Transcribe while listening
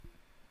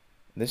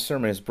This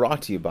sermon is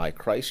brought to you by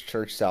Christ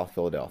Church South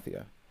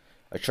Philadelphia,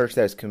 a church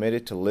that is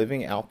committed to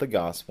living out the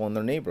gospel in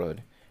their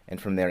neighborhood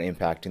and from there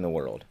impacting the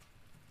world.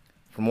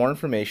 For more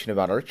information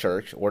about our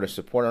church or to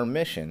support our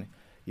mission,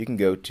 you can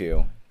go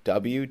to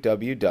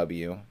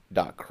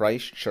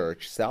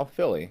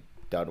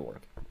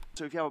www.christchurchsouthphilly.org.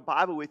 So if you have a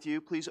Bible with you,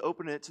 please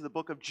open it to the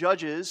book of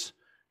Judges,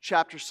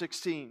 chapter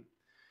 16.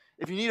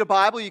 If you need a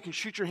Bible, you can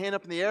shoot your hand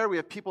up in the air. We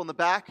have people in the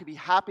back who'd be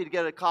happy to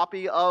get a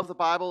copy of the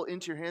Bible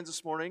into your hands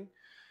this morning.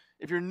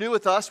 If you're new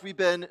with us, we've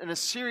been in a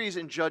series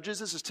in Judges.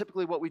 This is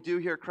typically what we do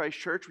here at Christ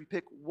Church. We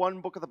pick one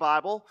book of the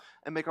Bible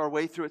and make our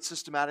way through it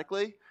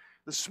systematically.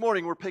 This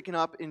morning, we're picking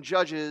up in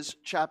Judges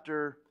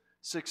chapter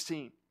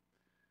 16.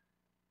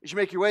 As you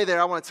make your way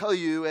there, I want to tell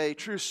you a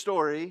true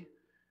story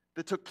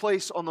that took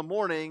place on the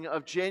morning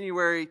of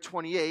January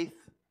 28th,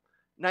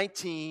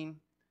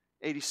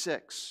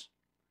 1986.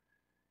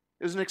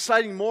 It was an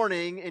exciting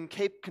morning in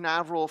Cape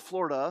Canaveral,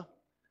 Florida,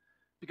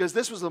 because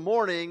this was the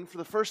morning, for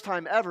the first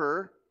time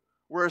ever,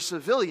 where a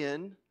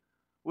civilian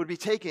would be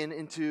taken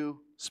into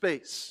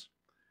space.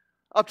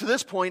 Up to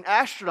this point,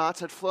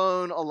 astronauts had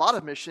flown a lot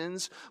of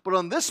missions, but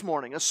on this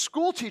morning, a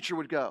school teacher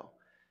would go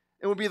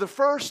and would be the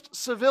first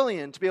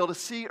civilian to be able to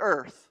see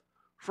Earth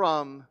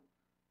from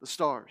the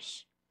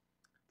stars.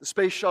 The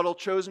space shuttle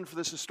chosen for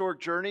this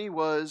historic journey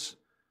was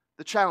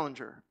the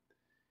Challenger.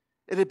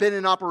 It had been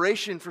in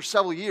operation for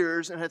several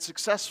years and had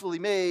successfully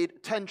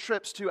made 10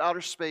 trips to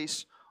outer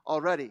space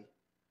already.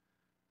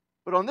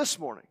 But on this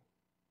morning,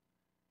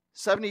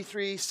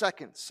 73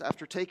 seconds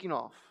after taking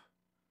off,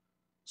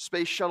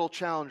 Space Shuttle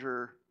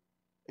Challenger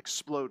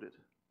exploded,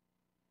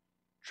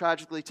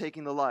 tragically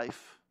taking the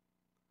life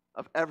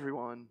of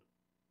everyone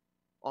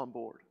on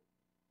board.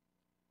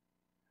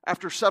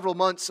 After several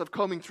months of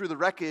combing through the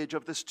wreckage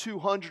of this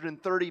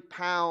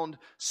 230-pound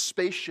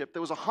spaceship that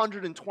was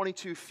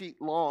 122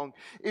 feet long,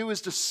 it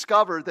was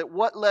discovered that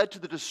what led to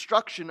the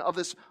destruction of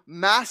this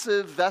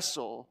massive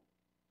vessel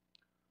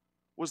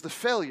was the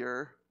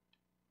failure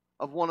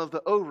of one of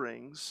the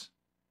O-rings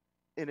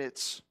in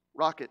its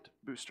rocket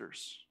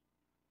boosters.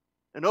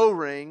 An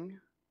O-ring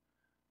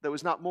that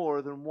was not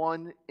more than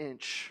 1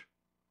 inch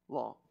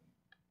long.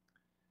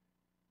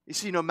 You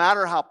see, no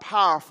matter how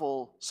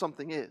powerful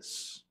something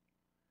is,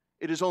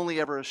 it is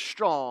only ever as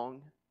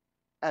strong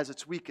as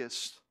its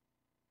weakest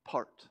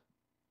part.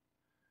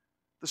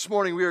 This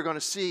morning we are going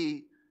to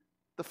see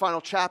the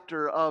final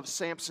chapter of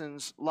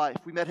Samson's life.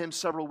 We met him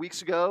several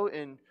weeks ago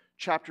in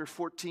chapter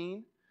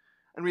 14,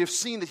 and we have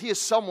seen that he is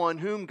someone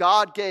whom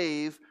God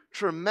gave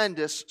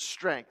tremendous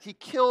strength. He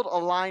killed a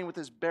lion with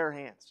his bare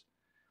hands.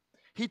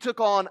 He took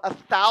on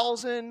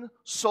 1,000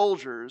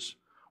 soldiers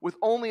with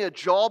only a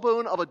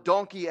jawbone of a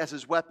donkey as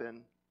his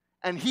weapon,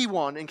 and he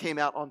won and came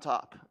out on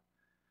top.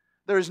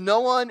 There is no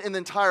one in the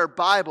entire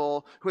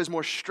Bible who has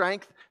more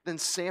strength than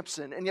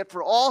Samson. And yet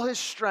for all his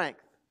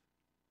strength,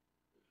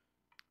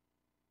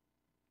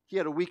 he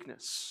had a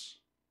weakness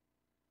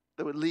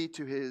that would lead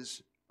to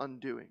his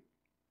undoing.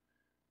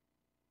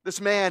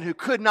 This man who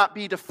could not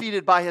be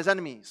defeated by his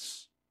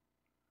enemies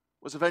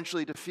was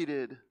eventually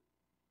defeated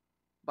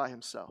by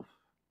himself.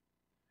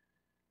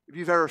 If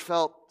you've ever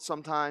felt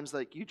sometimes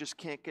like you just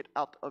can't get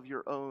out of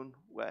your own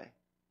way,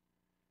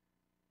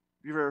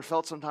 if you've ever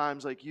felt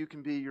sometimes like you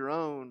can be your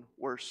own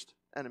worst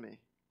enemy,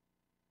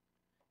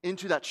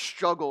 into that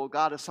struggle,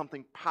 God has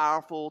something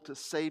powerful to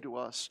say to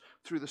us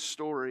through the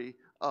story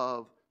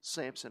of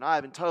Samson. I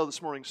have entitled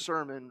this morning's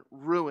sermon,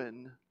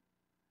 Ruin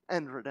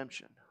and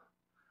Redemption.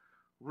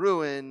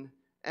 Ruin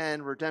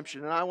and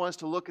redemption. And I want us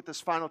to look at this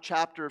final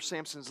chapter of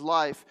Samson's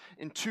life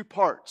in two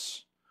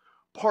parts.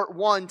 Part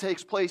 1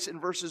 takes place in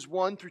verses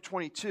 1 through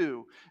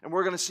 22, and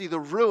we're going to see the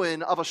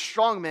ruin of a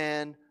strong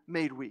man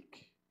made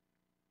weak.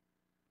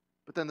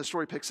 But then the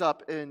story picks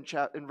up in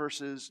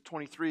verses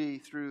 23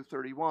 through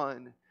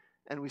 31,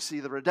 and we see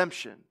the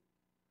redemption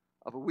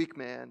of a weak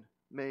man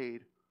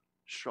made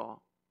strong.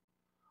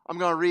 I'm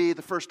going to read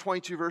the first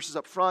 22 verses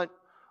up front.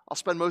 I'll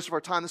spend most of our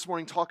time this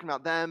morning talking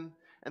about them,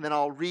 and then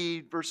I'll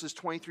read verses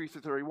 23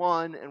 through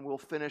 31, and we'll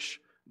finish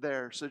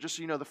there. So just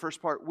so you know, the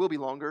first part will be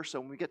longer, so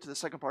when we get to the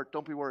second part,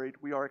 don't be worried.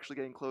 We are actually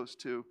getting close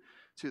to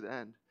the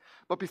end.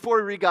 But before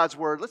we read God's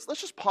word, let's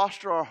just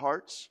posture our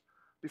hearts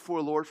before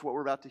the Lord for what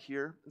we're about to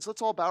hear. And so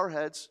let's all bow our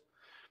heads.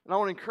 And I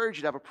want to encourage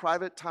you to have a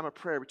private time of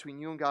prayer between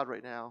you and God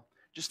right now,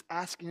 just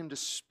asking Him to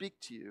speak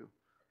to you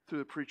through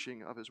the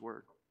preaching of His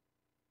word.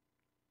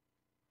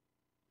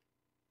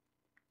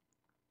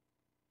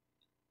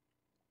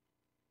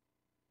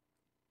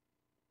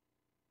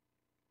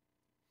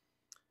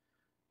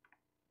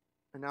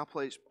 And now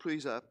please pray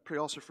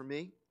also for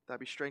me, that I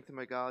be strengthened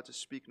by God to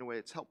speak in a way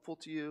that's helpful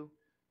to you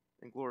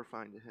and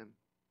glorifying to Him.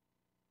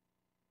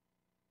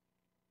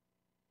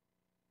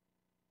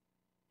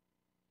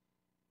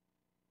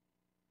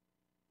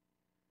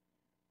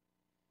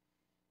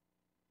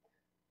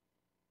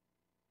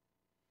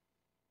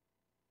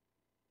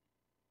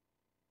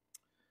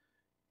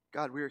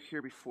 God, we are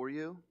here before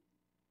you,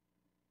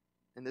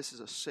 and this is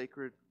a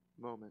sacred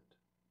moment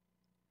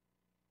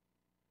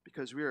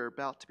because we are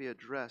about to be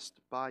addressed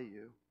by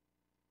you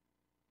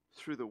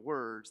through the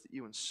words that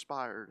you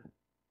inspired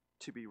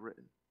to be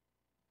written.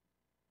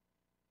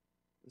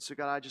 And so,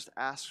 God, I just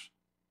ask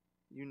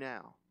you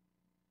now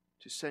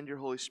to send your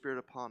Holy Spirit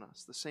upon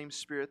us, the same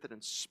Spirit that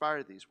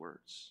inspired these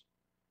words.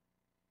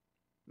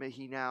 May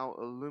he now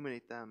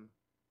illuminate them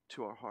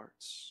to our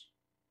hearts.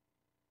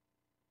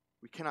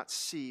 We cannot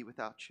see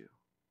without you.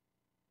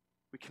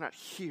 We cannot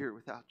hear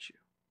without you.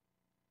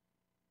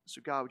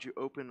 So, God, would you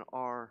open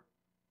our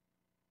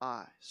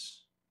eyes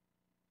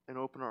and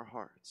open our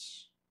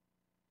hearts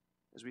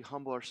as we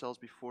humble ourselves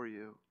before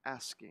you,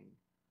 asking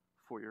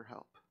for your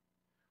help.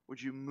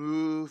 Would you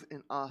move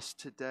in us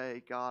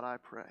today, God, I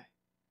pray,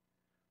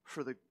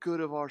 for the good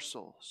of our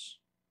souls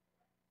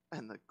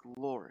and the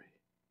glory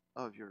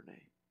of your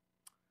name.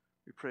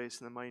 We pray this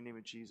in the mighty name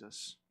of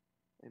Jesus.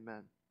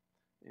 Amen.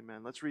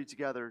 Amen. Let's read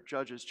together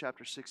Judges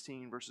chapter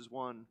 16, verses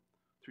 1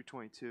 through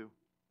 22.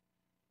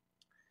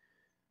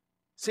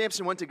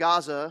 Samson went to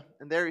Gaza,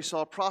 and there he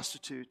saw a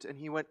prostitute, and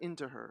he went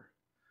into her.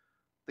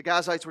 The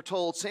Gazites were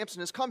told, Samson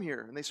has come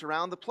here, and they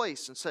surround the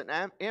place and set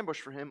an ambush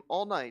for him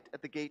all night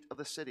at the gate of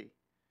the city.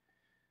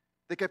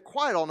 They kept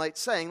quiet all night,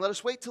 saying, let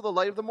us wait till the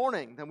light of the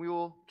morning, then we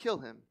will kill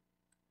him.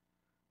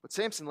 But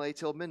Samson lay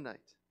till midnight.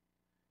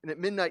 And at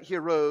midnight he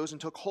arose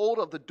and took hold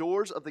of the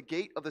doors of the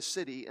gate of the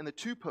city and the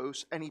two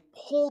posts, and he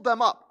pulled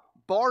them up,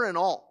 bar and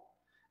all,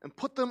 and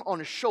put them on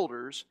his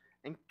shoulders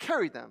and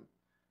carried them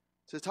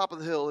to the top of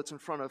the hill that's in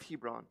front of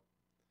Hebron.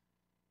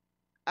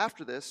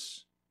 After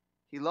this,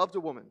 he loved a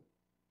woman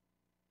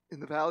in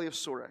the valley of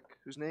Sorek,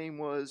 whose name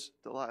was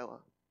Delilah.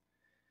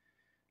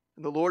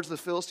 And the lords of the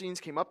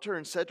Philistines came up to her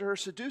and said to her,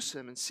 seduce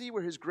him and see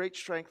where his great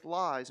strength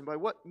lies, and by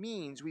what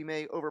means we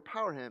may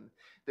overpower him,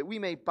 that we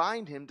may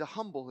bind him to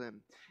humble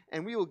him.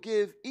 And we will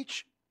give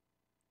each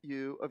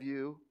of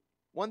you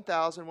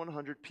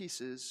 1,100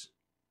 pieces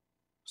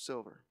of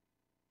silver.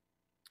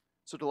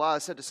 So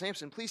Delilah said to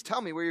Samson, please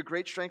tell me where your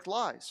great strength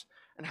lies,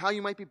 and how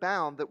you might be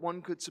bound that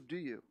one could subdue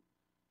you.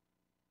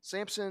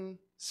 Samson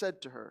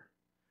said to her,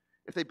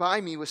 if they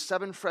bind me with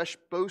 7 fresh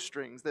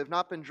bowstrings that have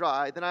not been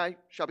dried, then I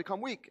shall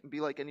become weak and be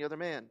like any other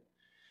man.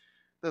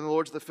 Then the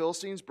lords of the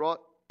Philistines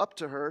brought up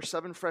to her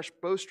 7 fresh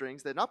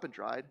bowstrings that had not been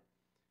dried,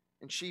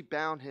 and she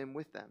bound him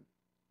with them.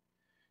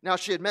 Now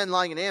she had men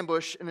lying in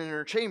ambush in an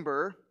inner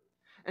chamber,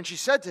 and she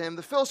said to him,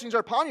 the Philistines are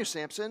upon you,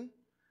 Samson.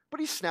 But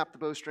he snapped the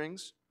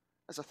bowstrings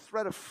as a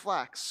thread of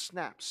flax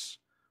snaps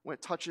when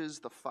it touches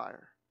the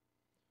fire.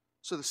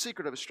 So the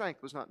secret of his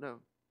strength was not known.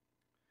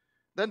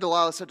 Then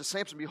Delilah said to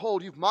Samson,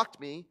 behold, you've mocked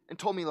me and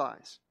told me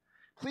lies.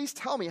 Please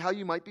tell me how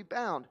you might be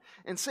bound.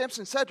 And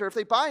Samson said to her, if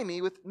they bind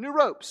me with new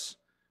ropes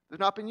that have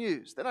not been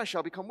used, then I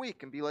shall become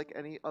weak and be like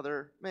any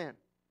other man.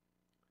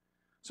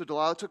 So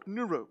Delilah took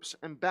new ropes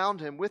and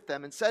bound him with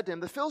them and said to him,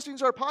 the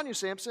Philistines are upon you,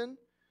 Samson.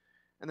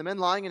 And the men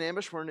lying in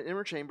ambush were in an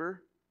inner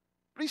chamber,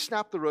 but he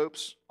snapped the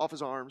ropes off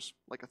his arms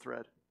like a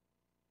thread.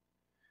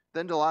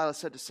 Then Delilah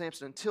said to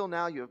Samson, until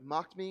now you have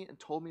mocked me and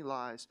told me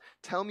lies.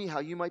 Tell me how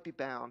you might be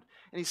bound.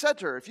 And he said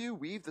to her, if you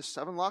weave the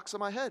 7 locks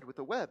of my head with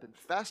a web and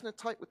fasten it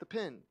tight with the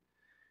pin,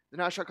 then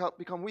I shall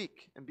become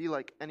weak and be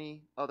like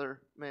any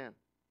other man.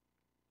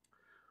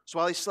 So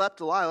while he slept,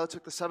 Delilah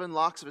took the 7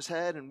 locks of his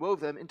head and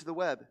wove them into the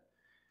web.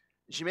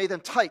 And she made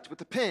them tight with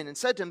the pin and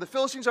said to him, the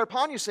Philistines are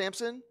upon you,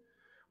 Samson.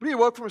 But he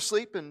awoke from his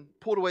sleep and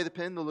pulled away the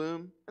pin, the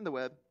loom, and the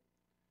web.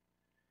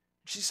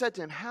 She said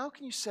to him, how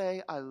can you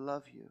say I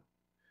love you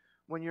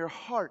when your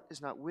heart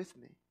is not with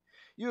me?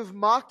 You have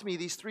mocked me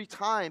these 3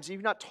 times, and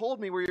you've not told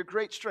me where your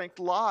great strength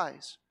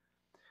lies.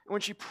 And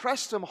when she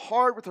pressed him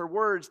hard with her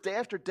words day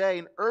after day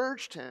and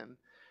urged him,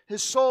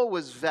 his soul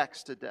was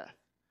vexed to death.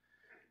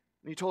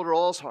 And he told her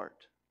all his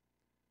heart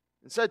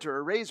and said to her,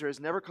 a razor has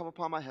never come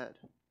upon my head,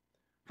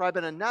 for I have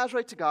been a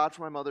Nazarite to God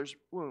from my mother's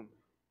womb.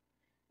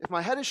 If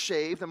my head is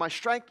shaved, then my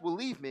strength will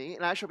leave me,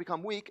 and I shall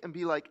become weak and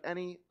be like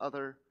any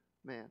other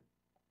man.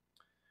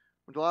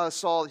 When Delilah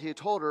saw that he had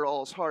told her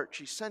all his heart,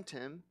 she sent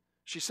and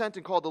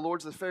called the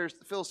lords of the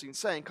Philistines,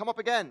 saying, come up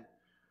again,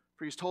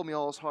 for he has told me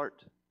all his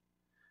heart.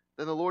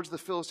 Then the lords of the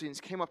Philistines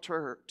came up to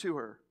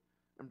her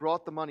and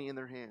brought the money in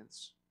their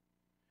hands.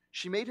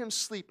 She made him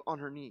sleep on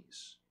her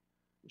knees,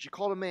 and she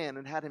called a man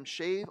and had him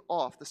shave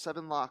off the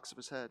 7 locks of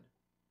his head.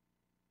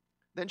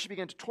 Then she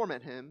began to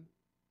torment him,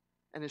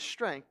 and his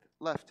strength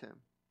left him.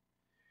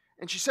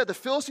 And she said, the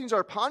Philistines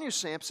are upon you,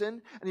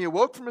 Samson. And he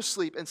awoke from his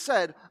sleep and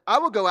said, I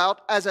will go out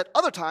as at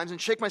other times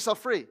and shake myself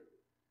free.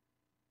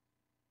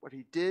 But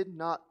he did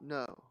not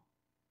know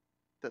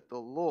that the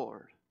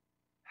Lord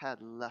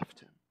had left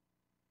him.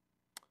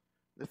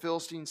 The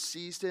Philistines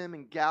seized him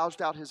and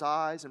gouged out his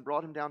eyes and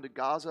brought him down to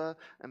Gaza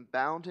and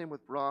bound him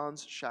with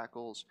bronze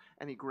shackles.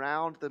 And he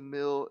ground the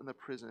mill in the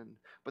prison.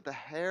 But the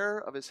hair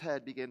of his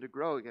head began to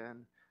grow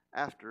again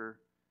after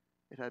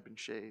it had been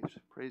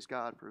shaved. Praise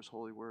God for his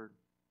holy word.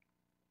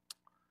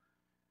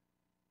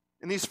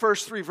 In these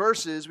first 3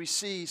 verses, we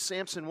see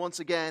Samson once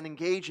again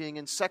engaging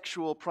in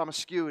sexual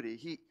promiscuity.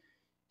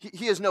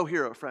 He is no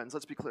hero, friends.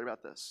 Let's be clear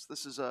about this.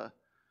 This is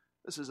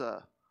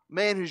a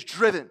man who's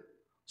driven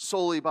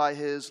solely by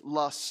his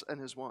lusts and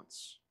his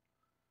wants.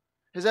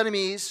 His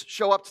enemies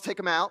show up to take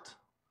him out.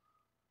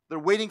 They're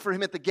waiting for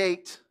him at the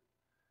gate.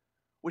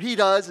 What he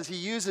does is he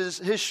uses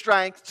his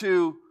strength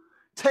to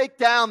take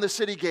down the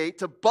city gate,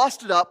 to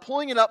bust it up,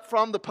 pulling it up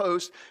from the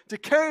post, to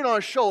carry it on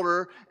his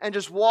shoulder and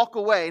just walk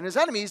away. And his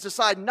enemies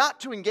decide not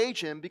to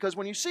engage him because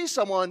when you see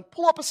someone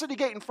pull up a city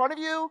gate in front of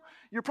you,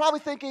 you're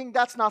probably thinking,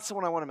 that's not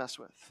someone I want to mess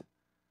with.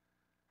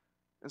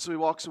 And so he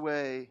walks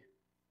away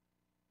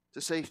to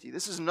safety.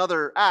 This is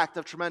another act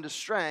of tremendous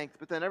strength,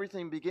 but then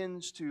everything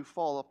begins to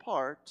fall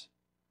apart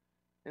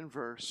in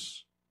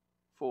verse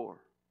 4.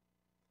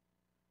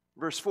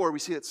 Verse 4, we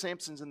see that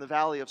Samson's in the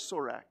valley of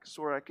Sorek.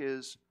 Sorek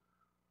is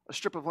a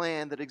strip of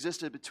land that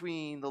existed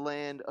between the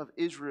land of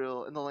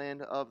Israel and the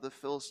land of the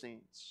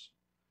Philistines.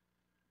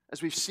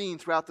 As we've seen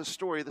throughout the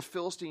story, the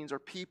Philistines are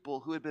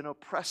people who had been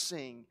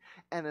oppressing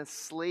and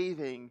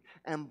enslaving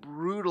and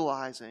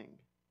brutalizing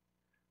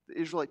the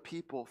Israelite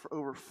people for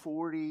over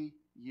 40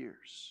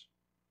 years.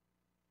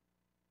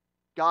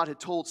 God had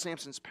told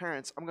Samson's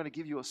parents, I'm going to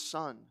give you a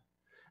son,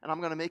 and I'm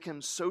going to make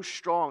him so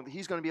strong that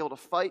he's going to be able to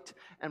fight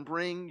and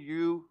bring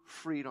you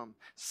freedom.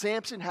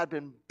 Samson had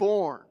been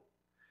born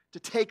to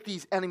take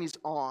these enemies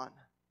on.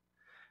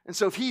 And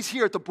so if he's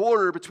here at the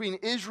border between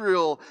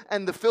Israel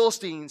and the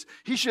Philistines,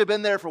 he should have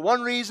been there for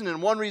one reason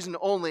and one reason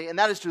only, and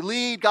that is to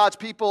lead God's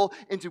people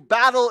into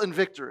battle and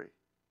victory.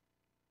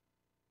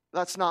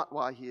 That's not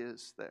why he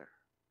is there.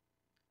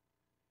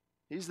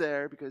 He's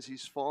there because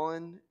he's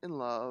fallen in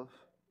love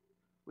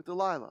with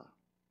Delilah,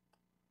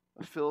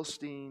 a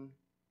Philistine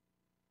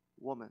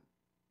woman.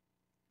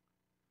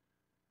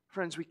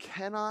 Friends, we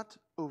cannot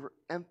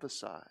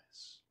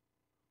overemphasize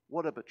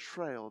what a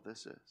betrayal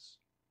this is.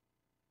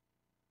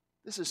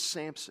 This is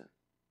Samson,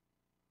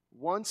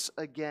 once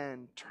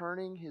again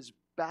turning his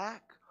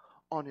back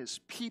on his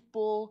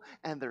people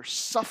and their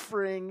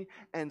suffering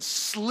and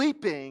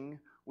sleeping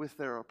with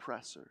their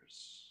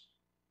oppressors.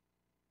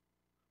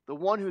 The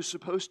one who's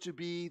supposed to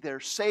be their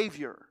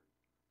savior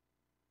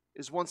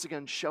is once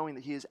again showing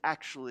that he is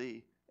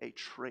actually a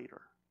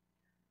traitor.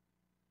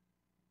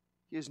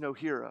 He is no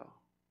hero,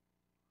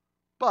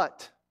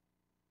 but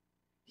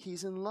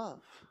he's in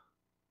love.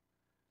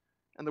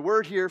 And the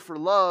word here for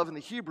love in the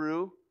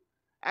Hebrew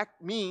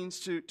means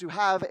to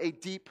have a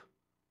deep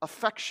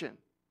affection.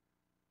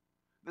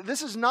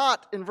 This is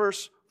not, in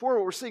verse 4,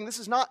 what we're seeing, this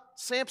is not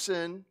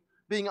Samson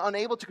being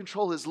unable to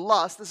control his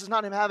lust. This is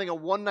not him having a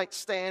one-night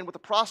stand with a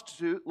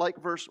prostitute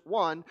like verse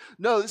 1.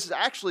 No, this is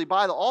actually,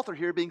 by the author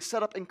here, being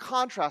set up in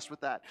contrast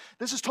with that.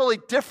 This is totally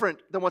different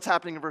than what's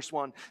happening in verse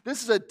 1.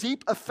 This is a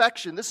deep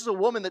affection. This is a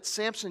woman that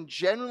Samson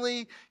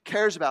genuinely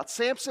cares about.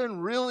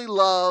 Samson really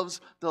loves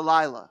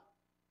Delilah.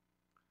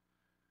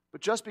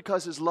 But just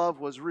because his love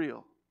was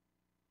real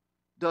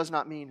does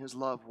not mean his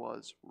love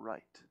was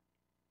right.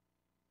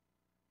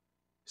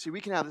 See,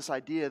 we can have this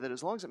idea that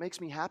as long as it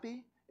makes me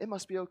happy, it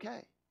must be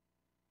okay.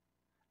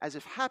 As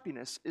if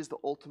happiness is the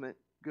ultimate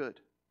good.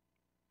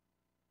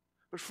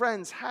 But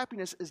friends,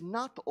 happiness is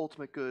not the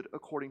ultimate good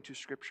according to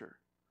Scripture.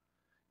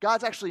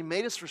 God's actually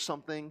made us for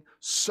something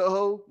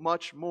so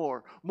much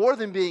more. More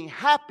than being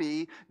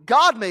happy,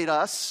 God made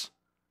us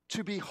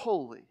to be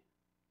holy.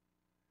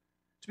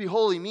 To be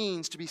holy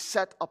means to be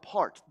set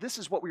apart. This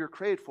is what we were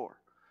created for.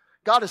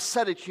 God has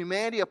set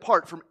humanity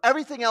apart from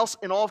everything else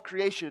in all of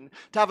creation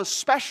to have a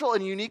special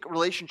and unique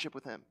relationship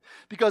with Him.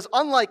 Because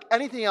unlike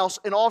anything else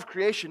in all of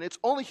creation, it's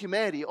only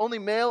humanity, only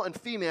male and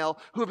female,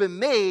 who have been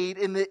made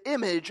in the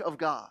image of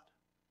God.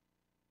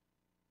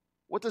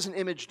 What does an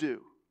image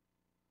do?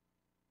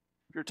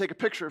 If you were to take a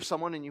picture of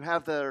someone and you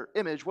have their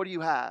image, what do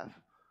you have?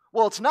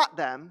 Well, it's not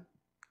them,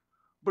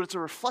 but it's a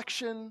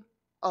reflection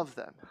of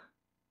them.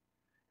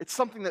 It's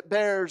something that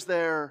bears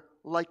their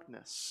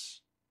likeness.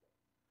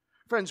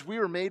 Friends, we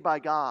were made by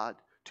God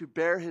to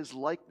bear His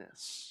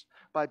likeness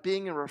by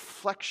being a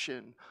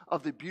reflection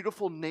of the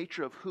beautiful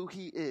nature of who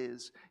He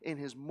is in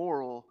His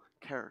moral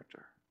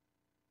character.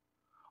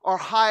 Our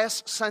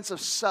highest sense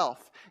of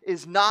self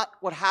is not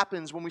what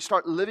happens when we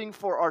start living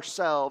for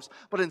ourselves,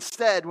 but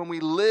instead when we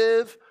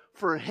live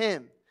for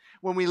Him.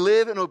 When we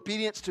live in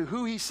obedience to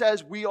who He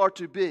says we are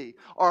to be.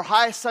 Our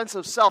highest sense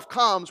of self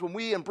comes when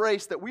we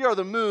embrace that we are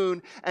the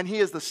moon and He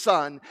is the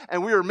sun,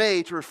 and we are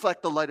made to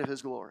reflect the light of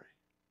His glory.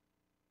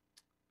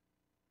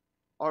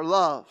 Our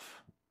love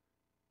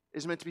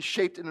is meant to be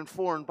shaped and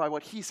informed by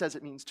what He says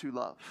it means to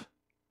love.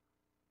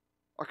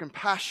 Our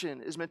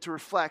compassion is meant to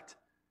reflect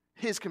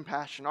His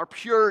compassion. Our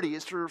purity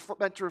is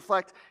meant to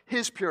reflect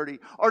His purity.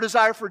 Our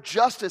desire for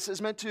justice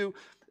is meant to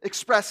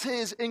express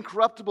His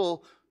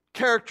incorruptible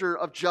character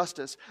of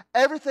justice.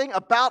 Everything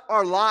about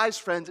our lives,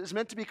 friends, is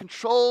meant to be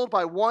controlled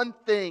by one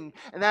thing,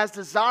 and that is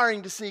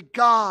desiring to see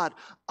God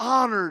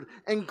honored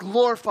and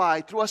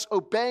glorified through us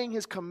obeying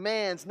His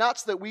commands, not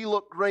so that we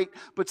look great,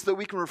 but so that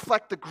we can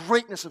reflect the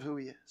greatness of who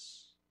He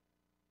is.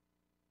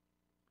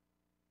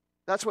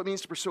 That's what it means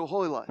to pursue a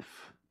holy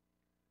life.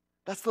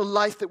 That's the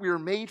life that we were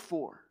made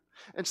for.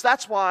 And so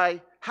that's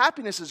why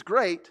happiness is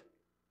great,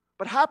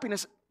 but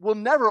happiness will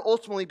never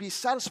ultimately be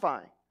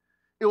satisfying.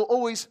 It will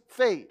always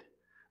fade.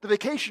 The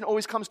vacation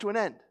always comes to an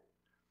end.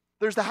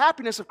 There's the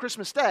happiness of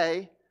Christmas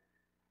Day,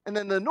 and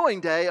then the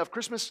annoying day of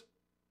Christmas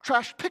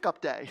trash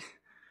pickup day.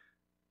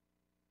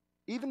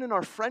 Even in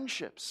our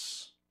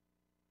friendships,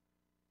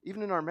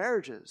 even in our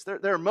marriages,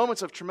 there are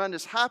moments of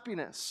tremendous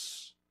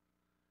happiness,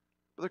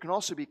 but there can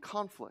also be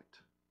conflict.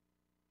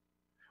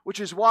 Which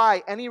is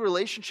why any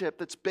relationship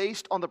that's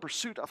based on the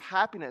pursuit of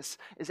happiness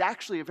is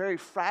actually a very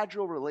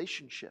fragile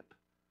relationship,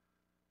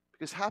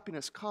 because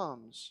happiness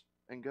comes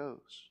and goes.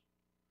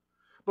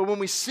 But when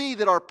we see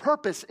that our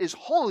purpose is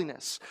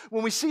holiness,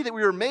 when we see that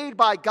we were made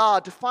by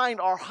God to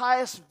find our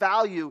highest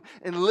value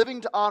in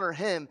living to honor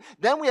Him,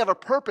 then we have a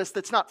purpose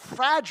that's not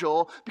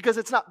fragile because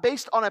it's not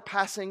based on a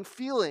passing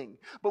feeling.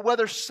 But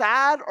whether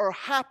sad or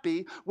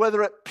happy,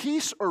 whether at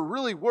peace or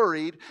really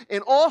worried,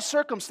 in all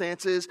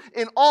circumstances,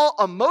 in all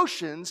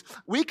emotions,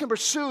 we can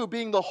pursue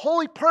being the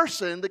holy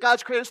person that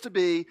God's created us to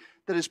be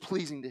that is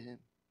pleasing to Him.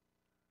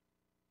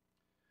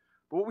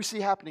 But what we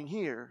see happening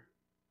here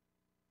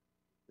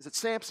is that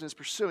Samson is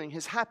pursuing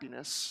his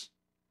happiness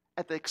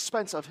at the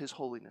expense of his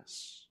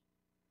holiness.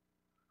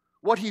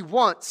 What he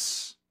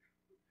wants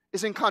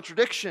is in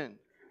contradiction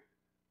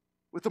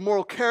with the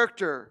moral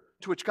character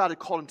to which God had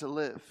called him to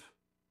live.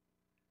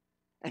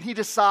 And he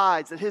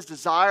decides that his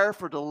desire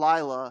for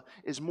Delilah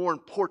is more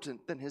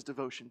important than his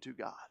devotion to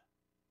God.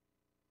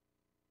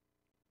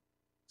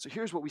 So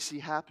here's what we see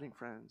happening,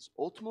 friends.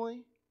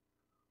 Ultimately,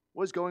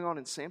 what is going on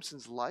in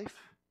Samson's life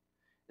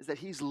is that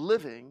he's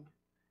living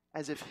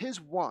as if his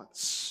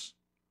wants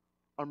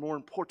are more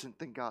important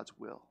than God's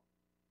will.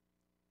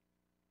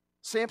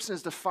 Samson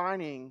is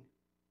defining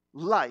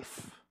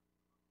life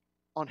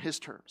on his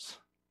terms.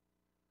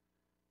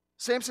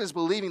 Samson is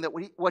believing that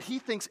what he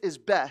thinks is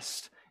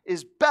best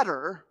is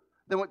better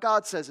than what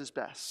God says is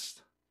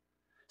best.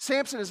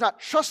 Samson is not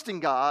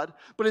trusting God,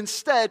 but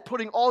instead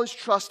putting all his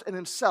trust in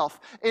himself.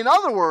 In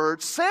other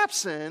words,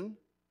 Samson,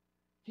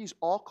 he's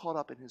all caught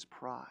up in his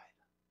pride.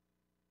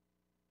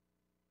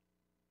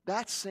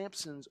 That's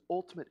Samson's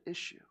ultimate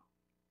issue.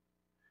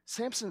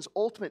 Samson's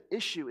ultimate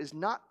issue is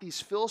not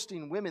these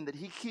Philistine women that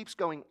he keeps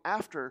going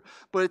after,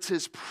 but it's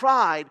his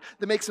pride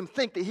that makes him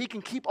think that he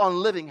can keep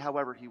on living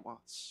however he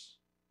wants.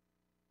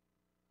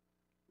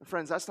 And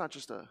friends, that's not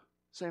just a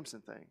Samson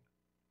thing.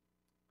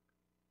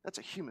 That's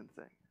a human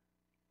thing.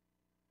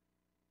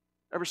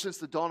 Ever since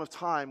the dawn of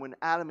time, when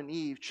Adam and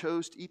Eve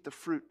chose to eat the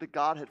fruit that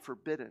God had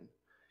forbidden,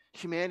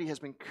 humanity has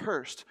been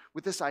cursed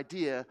with this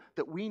idea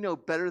that we know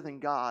better than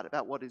God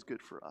about what is good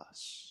for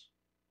us.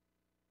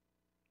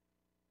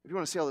 If you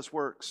want to see how this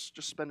works,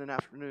 just spend an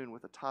afternoon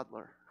with a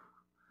toddler.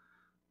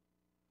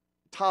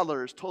 The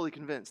toddler is totally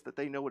convinced that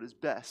they know what is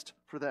best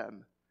for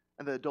them,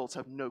 and the adults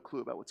have no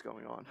clue about what's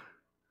going on.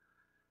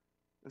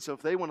 And so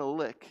if they want to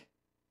lick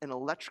an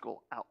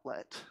electrical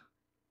outlet,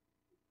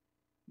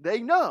 they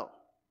know,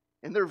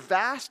 in their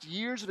vast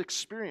years of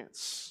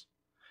experience,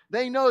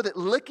 they know that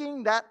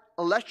licking that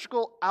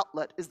electrical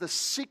outlet is the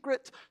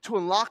secret to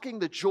unlocking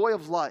the joy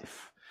of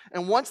life.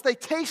 And once they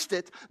taste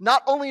it,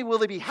 not only will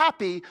they be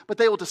happy, but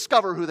they will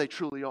discover who they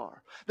truly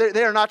are.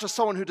 They are not just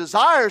someone who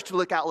desires to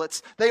lick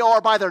outlets. They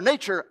are, by their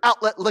nature,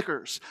 outlet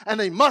lickers. And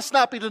they must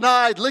not be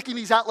denied licking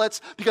these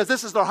outlets because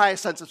this is their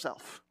highest sense of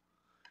self.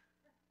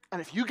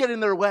 And if you get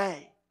in their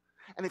way,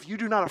 and if you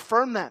do not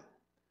affirm them,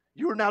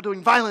 you are now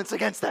doing violence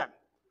against them.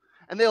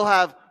 And they'll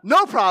have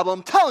no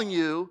problem telling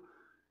you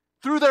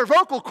through their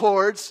vocal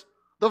cords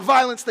the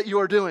violence that you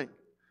are doing.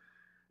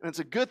 And it's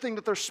a good thing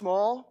that they're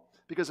small,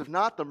 because if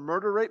not, the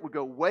murder rate would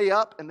go way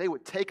up and they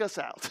would take us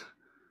out.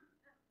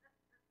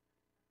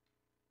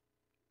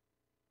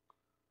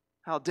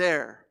 How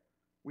dare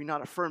we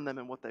not affirm them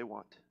in what they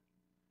want?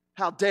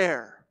 How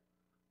dare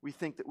we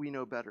think that we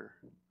know better?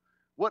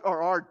 What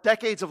are our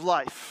decades of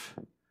life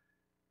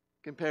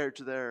compared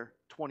to their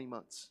 20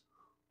 months?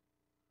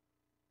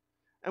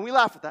 And we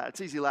laugh at that.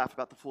 It's easy to laugh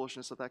about the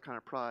foolishness of that kind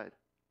of pride.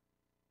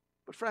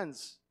 But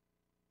friends,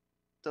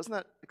 doesn't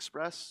that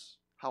express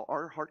how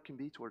our heart can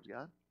be towards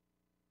God?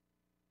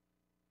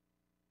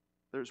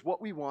 There's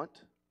what we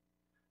want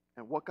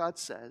and what God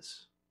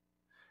says.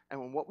 And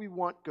when what we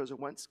want goes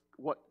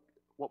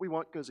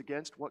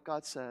against what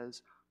God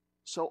says,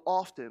 so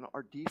often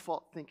our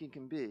default thinking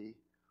can be,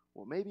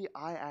 well, maybe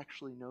I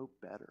actually know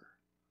better.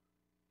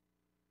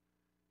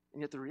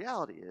 And yet the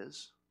reality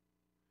is,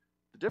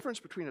 the difference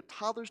between a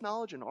toddler's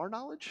knowledge and our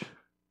knowledge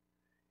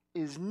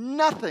is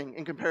nothing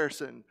in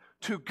comparison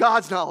to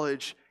God's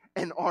knowledge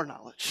and our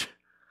knowledge.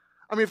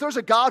 I mean, if there's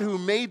a God who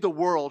made the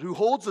world, who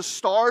holds the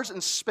stars in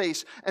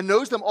space and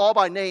knows them all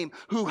by name,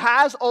 who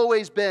has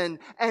always been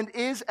and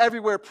is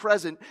everywhere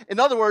present, in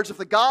other words, if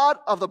the God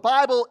of the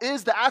Bible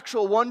is the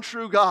actual one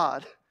true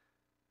God,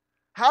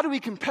 how do we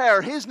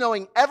compare His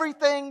knowing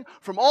everything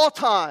from all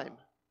time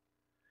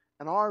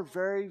and our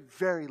very,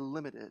 very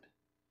limited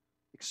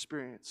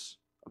experience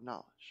of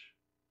knowledge?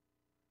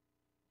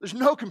 There's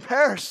no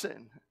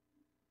comparison.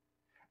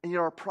 And yet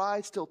our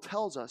pride still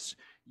tells us,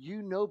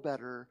 you know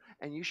better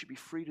and you should be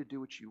free to do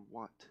what you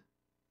want.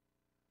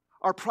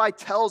 Our pride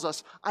tells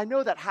us, I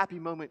know that happy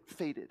moment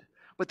faded,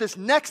 but this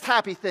next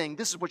happy thing,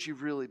 this is what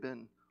you've really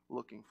been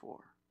looking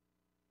for.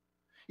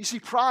 You see,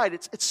 pride,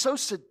 it's so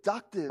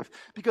seductive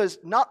because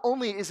not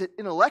only is it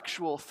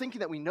intellectual, thinking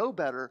that we know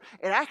better,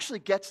 it actually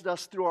gets at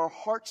us through our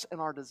hearts and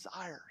our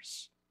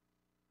desires.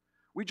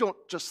 We don't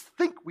just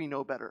think we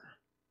know better.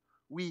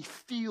 We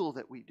feel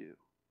that we do.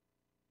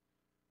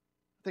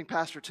 I think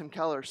Pastor Tim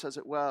Keller says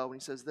it well when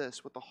he says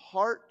this: what the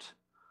heart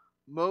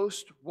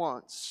most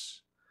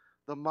wants,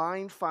 the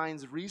mind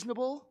finds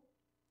reasonable,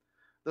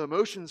 the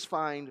emotions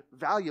find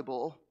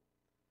valuable,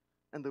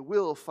 and the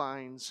will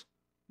finds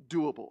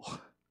doable.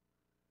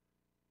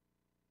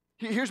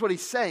 Here's what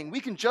he's saying. We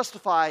can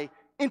justify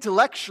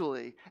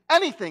intellectually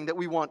anything that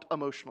we want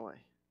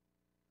emotionally.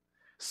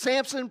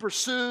 Samson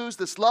pursues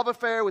this love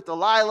affair with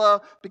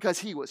Delilah because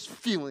he was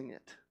feeling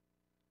it.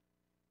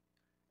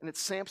 And it's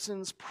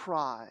Samson's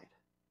pride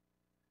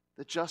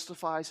that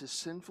justifies his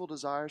sinful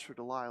desires for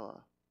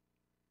Delilah,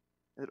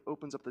 and it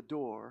opens up the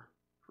door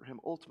for him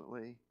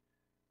ultimately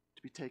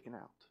to be taken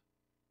out.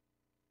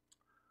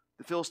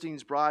 The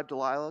Philistines bribe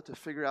Delilah to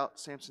figure out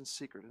Samson's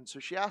secret, and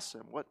so she asks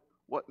him,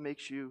 what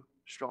makes you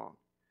strong?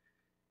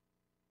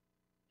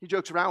 He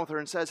jokes around with her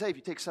and says, hey, if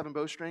you take 7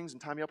 bowstrings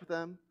and tie me up with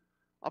them,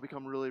 I'll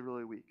become really,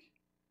 really weak.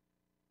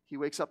 He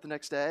wakes up the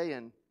next day,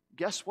 and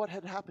guess what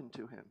had happened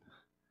to him?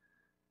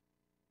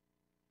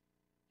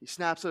 He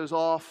snaps those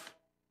off,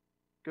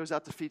 goes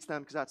out, defeats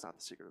them, because that's not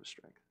the secret of his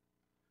strength.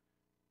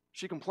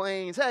 She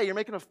complains, hey, you're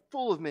making a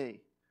fool of me.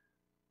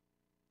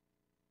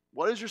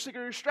 What is your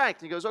secret of your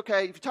strength? And he goes,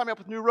 okay, if you tie me up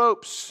with new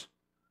ropes.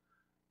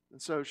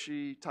 And so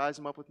she ties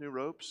him up with new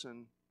ropes,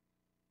 and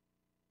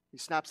he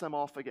snaps them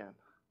off again.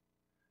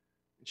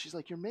 And she's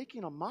like, you're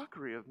making a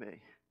mockery of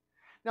me.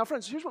 Now,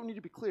 friends, here's what we need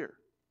to be clear.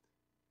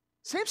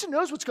 Samson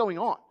knows what's going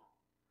on.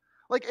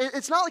 Like,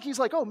 it's not like he's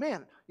like, oh,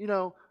 man,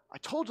 I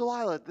told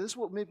Delilah this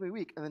will make me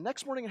weak. And the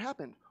next morning it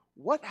happened.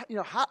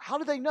 How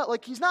do they know?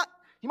 Like, he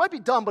might be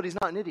dumb, but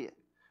he's not an idiot.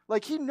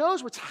 Like, he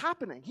knows what's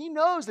happening. He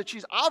knows that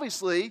she's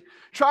obviously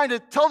trying to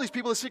tell these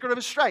people the secret of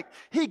his strength.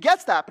 He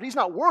gets that, but he's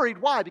not worried.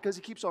 Why? Because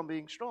he keeps on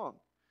being strong.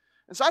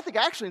 And so I think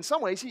actually in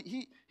some ways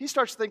he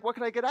starts to think, what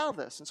can I get out of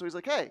this? And so he's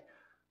like, hey,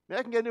 maybe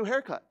I can get a new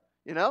haircut.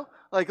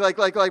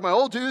 Like my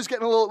old dude's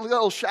getting a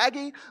little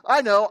shaggy.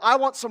 I know, I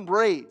want some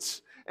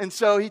braids. And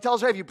so he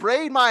tells her, hey, if you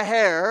braid my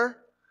hair,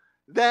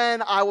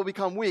 then I will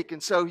become weak.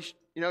 And so he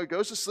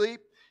goes to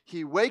sleep.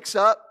 He wakes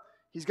up.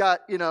 He's got,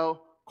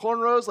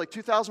 cornrows like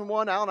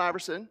 2001 Allen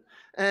Iverson.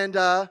 And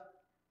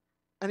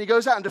he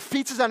goes out and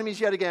defeats his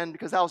enemies yet again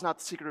because that was not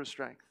the secret of his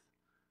strength.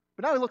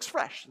 But now he looks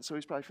fresh, and so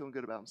he's probably feeling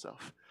good about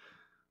himself.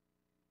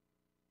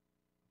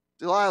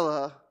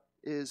 Delilah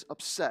is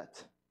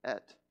upset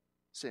at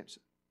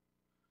Samson.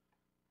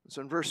 So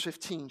in verse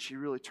 15, she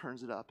really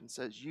turns it up and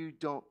says, you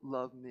don't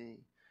love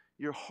me.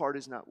 Your heart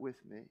is not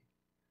with me.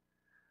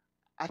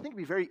 I think it'd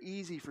be very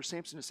easy for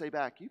Samson to say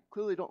back, you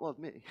clearly don't love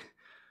me.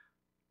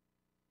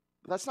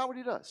 But that's not what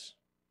he does.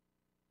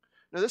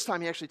 Now, this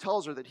time he actually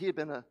tells her that he had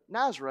been a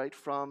Nazirite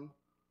from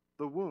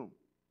the womb.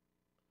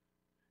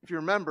 If you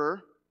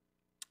remember,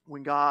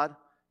 when God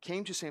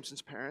came to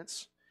Samson's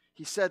parents,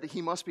 he said that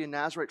he must be a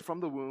Nazirite from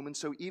the womb, and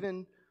so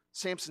even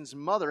Samson's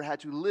mother had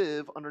to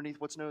live underneath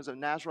what's known as a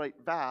Nazirite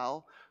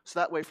vow, so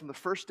that way from the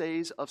first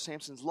days of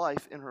Samson's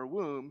life in her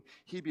womb,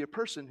 he'd be a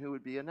person who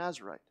would be a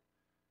Nazirite.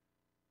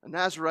 A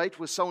Nazirite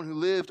was someone who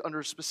lived under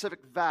a specific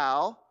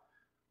vow.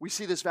 We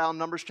see this vow in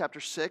Numbers chapter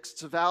 6.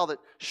 It's a vow that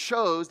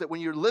shows that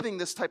when you're living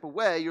this type of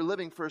way, you're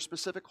living for a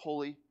specific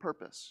holy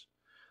purpose.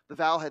 The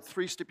vow had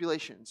 3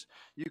 stipulations.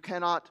 You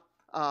cannot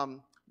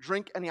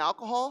drink any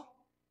alcohol,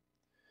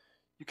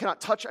 you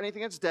cannot touch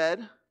anything that's dead,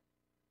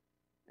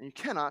 and you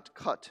cannot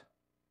cut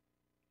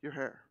your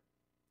hair.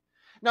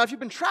 Now, if you've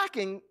been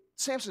tracking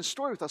Samson's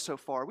story with us so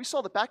far, we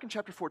saw that back in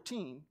chapter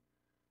 14,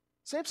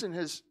 Samson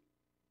has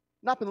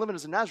not been living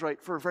as a Nazirite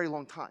for a very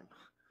long time.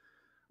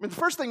 I mean, the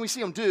first thing we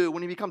see him do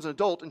when he becomes an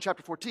adult in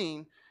chapter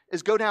 14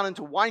 is go down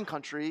into wine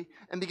country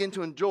and begin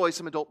to enjoy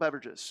some adult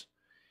beverages.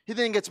 He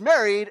then gets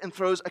married and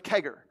throws a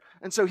kegger.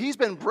 And so he's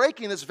been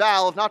breaking this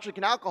vow of not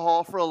drinking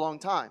alcohol for a long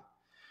time.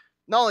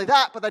 Not only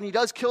that, but then he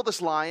does kill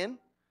this lion.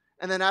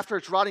 And then after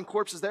its rotting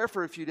corpse is there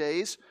for a few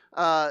days,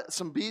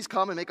 some bees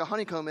come and make a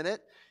honeycomb in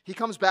it. He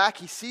comes back,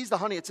 he sees the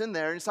honey that's in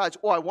there, and decides,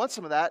 I want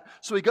some of that.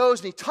 So he goes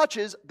and he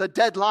touches the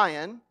dead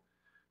lion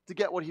to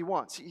get what he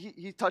wants.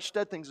 He touched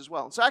dead things as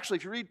well. And so actually,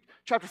 if you read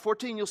chapter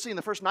 14, you'll see in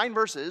the first 9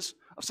 verses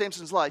of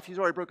Samson's life, he's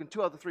already broken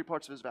 2 out of the 3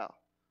 parts of his vow.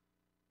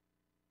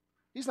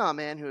 He's not a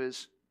man who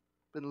has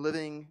been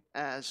living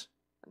as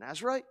a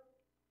Nazirite,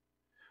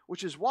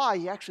 which is why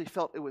he actually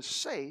felt it was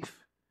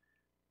safe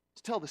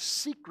to tell the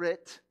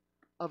secret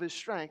of his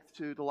strength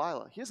to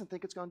Delilah. He doesn't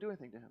think it's going to do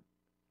anything to him.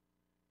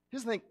 He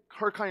doesn't think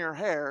her cutting her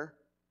hair,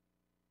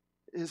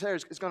 his hair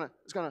is going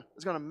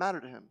to matter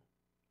to him.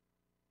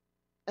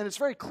 And it's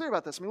very clear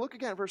about this. I mean, look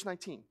again at verse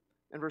 19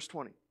 and verse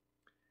 20. It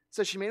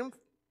says she made him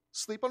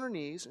sleep on her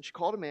knees, and she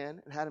called a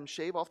man and had him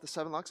shave off the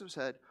 7 locks of his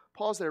head.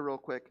 Pause there real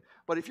quick.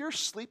 But if you're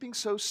sleeping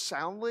so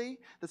soundly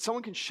that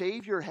someone can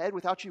shave your head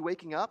without you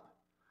waking up,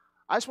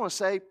 I just want to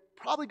say,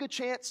 probably good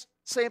chance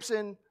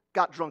Samson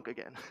got drunk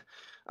again.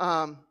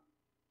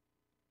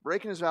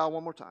 Breaking his vow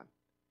one more time.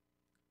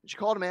 And she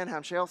called a man,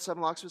 ham, shaved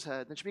 7 locks of his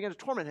head. Then she began to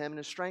torment him, and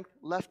his strength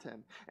left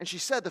him. And she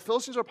said, the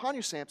Philistines are upon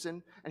you,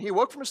 Samson. And he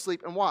awoke from his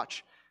sleep, and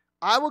watch,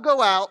 I will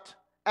go out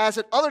as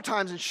at other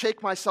times and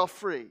shake myself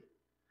free.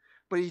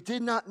 But he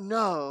did not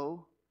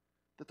know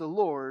that the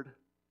Lord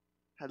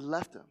had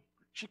left him.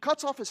 She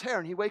cuts off his hair,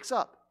 and he wakes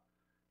up.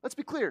 Let's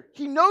be clear.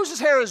 He knows his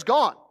hair is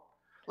gone.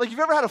 Like if you've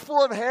ever had a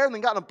full head of hair and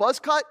then gotten a buzz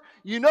cut,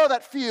 you know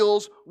that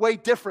feels way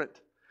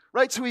different.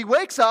 Right? So he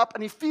wakes up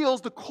and he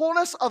feels the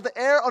coolness of the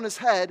air on his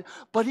head,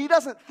 but he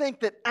doesn't think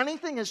that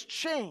anything has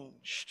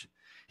changed.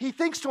 He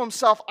thinks to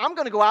himself, I'm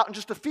going to go out and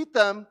just defeat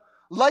them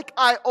like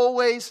I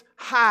always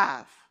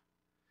have.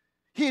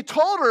 He had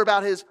told her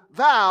about his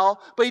vow,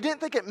 but he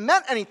didn't think it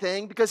meant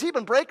anything because he'd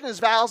been breaking his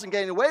vows and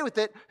getting away with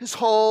it his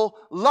whole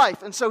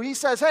life. And so he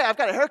says, hey, I've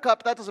got a haircut,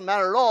 but that doesn't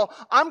matter at all.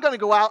 I'm going to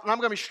go out and I'm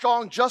going to be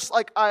strong just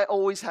like I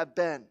always have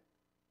been.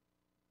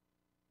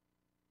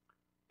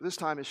 But this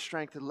time his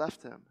strength had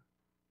left him.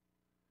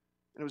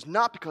 And it was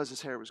not because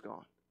his hair was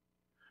gone.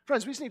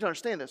 Friends, we just need to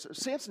understand this. If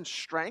Samson's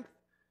strength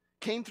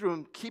came through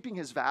him keeping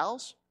his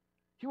vows,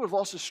 he would have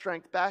lost his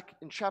strength back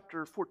in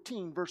chapter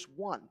 14, verse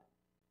 1.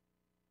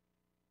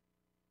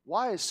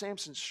 Why is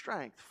Samson's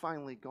strength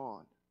finally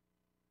gone?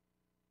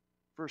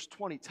 Verse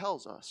 20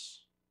 tells us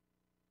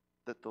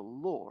that the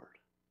Lord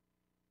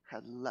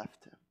had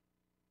left him.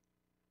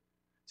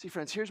 See,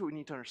 friends, here's what we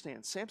need to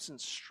understand.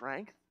 Samson's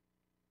strength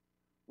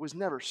was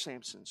never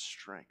Samson's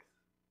strength.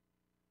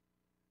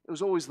 It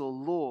was always the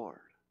Lord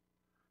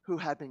who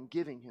had been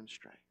giving him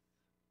strength.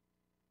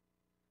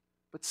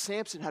 But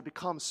Samson had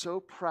become so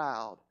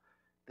proud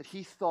that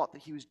he thought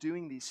that he was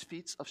doing these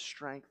feats of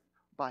strength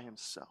by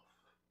himself.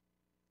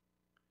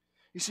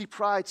 You see,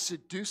 pride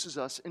seduces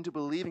us into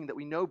believing that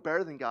we know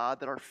better than God,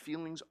 that our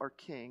feelings are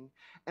king,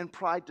 and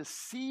pride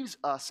deceives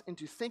us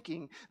into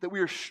thinking that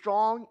we are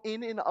strong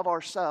in and of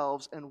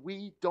ourselves and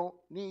we don't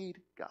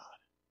need God.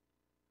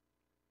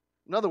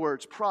 In other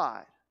words,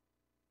 pride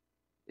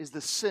is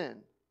the sin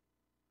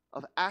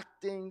of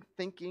acting,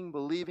 thinking,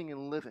 believing,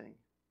 and living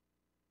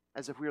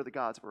as if we are the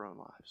gods of our own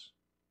lives.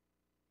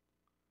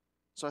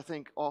 So I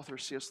think author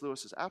C.S.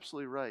 Lewis is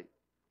absolutely right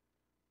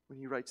when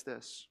he writes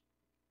this.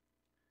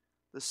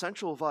 The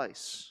central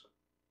vice,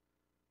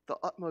 the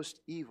utmost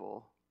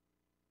evil,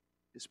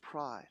 is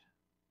pride.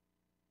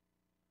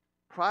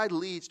 Pride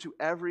leads to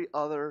every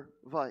other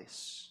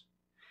vice.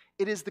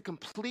 It is the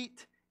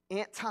complete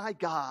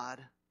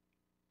anti-God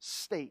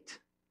state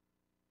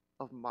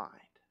of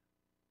mind.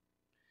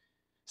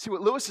 See,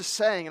 what Lewis is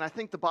saying, and I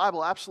think the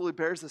Bible absolutely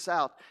bears this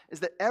out, is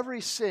that every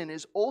sin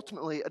is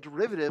ultimately a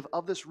derivative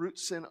of this root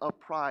sin of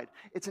pride.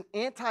 It's an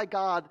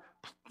anti-God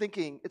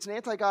thinking. It's an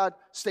anti-God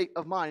state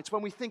of mind. It's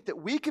when we think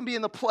that we can be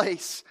in the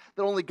place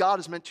that only God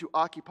is meant to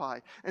occupy.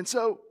 And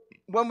so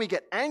when we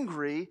get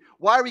angry,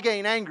 why are we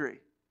getting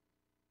angry?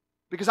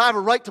 Because I have a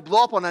right to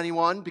blow up on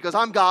anyone because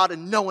I'm God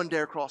and no one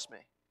dare cross me.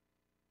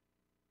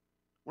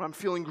 When I'm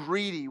feeling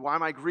greedy, why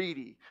am I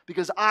greedy?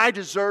 Because I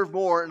deserve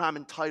more and I'm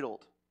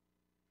entitled.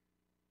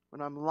 When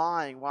I'm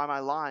lying, why am I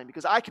lying?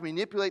 Because I can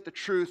manipulate the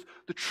truth.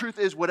 The truth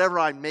is whatever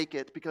I make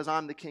it because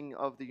I'm the king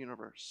of the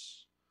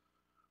universe.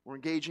 We're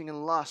engaging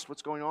in lust.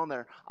 What's going on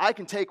there? I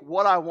can take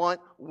what I want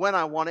when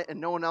I want it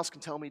and no one else can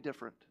tell me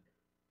different.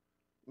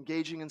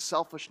 Engaging in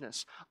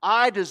selfishness.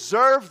 I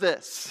deserve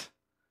this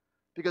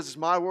because it's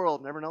my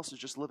world and everyone else is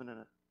just living in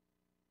it.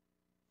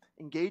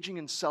 Engaging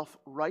in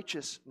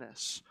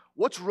self-righteousness.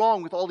 What's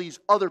wrong with all these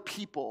other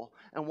people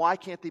and why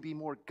can't they be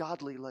more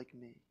godly like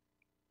me?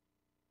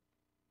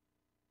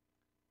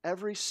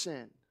 Every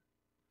sin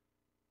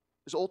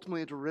is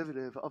ultimately a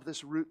derivative of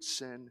this root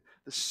sin,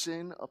 the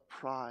sin of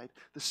pride,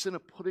 the sin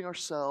of putting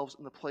ourselves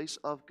in the place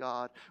of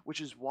God,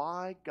 which is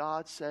why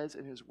God says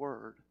in His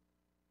Word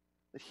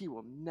that He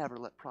will never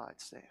let pride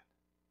stand.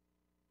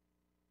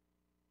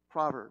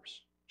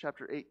 Proverbs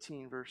chapter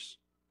 18, verse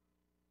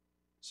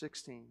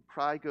 16.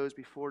 Pride goes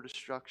before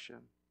destruction,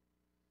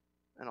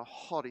 and a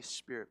haughty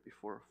spirit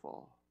before a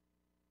fall.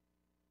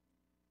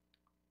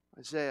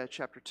 Isaiah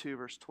chapter 2,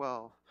 verse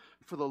 12.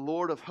 For the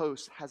Lord of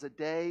hosts has a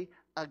day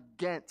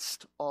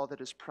against all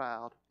that is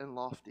proud and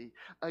lofty,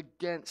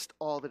 against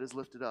all that is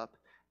lifted up,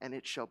 and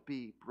it shall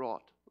be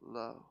brought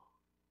low.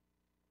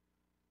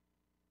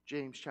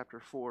 James chapter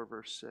 4,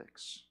 verse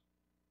 6.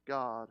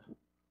 God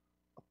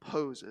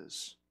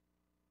opposes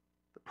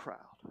the proud.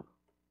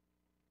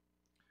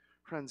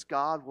 Friends,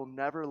 God will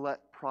never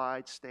let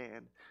pride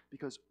stand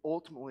because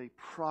ultimately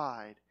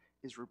pride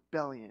is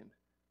rebellion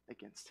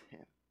against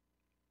Him.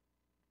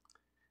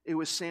 It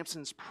was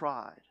Samson's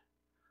pride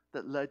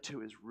that led to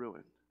his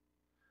ruin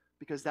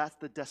because that's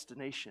the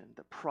destination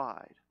that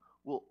pride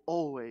will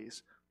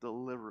always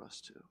deliver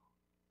us to.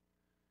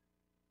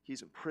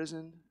 He's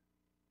imprisoned.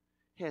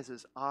 He has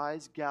his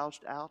eyes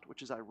gouged out,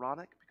 which is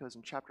ironic because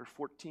in chapter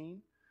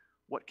 14,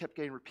 what kept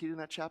getting repeated in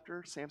that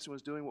chapter? Samson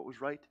was doing what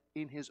was right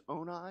in his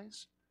own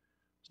eyes.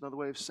 It's another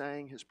way of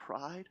saying his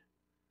pride.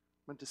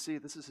 Meant to see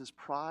this is his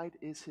pride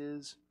is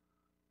his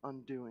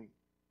undoing.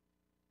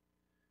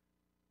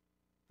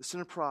 The sin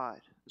of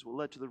pride is what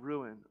led to the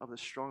ruin of the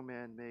strong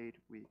man made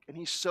weak. And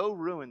he's so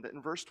ruined that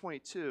in verse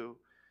 22,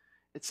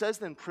 it says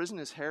that in prison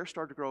his hair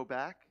started to grow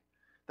back.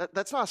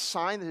 That's not a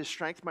sign that his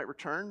strength might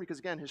return, because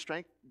again, his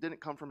strength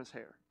didn't come from his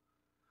hair.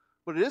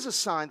 But it is a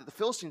sign that the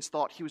Philistines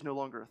thought he was no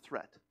longer a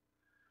threat.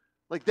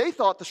 Like, they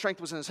thought the strength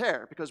was in his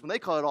hair, because when they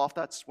cut it off,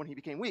 that's when he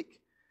became weak.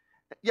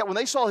 Yet when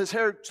they saw his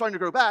hair starting to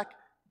grow back,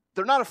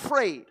 they're not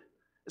afraid.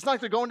 It's not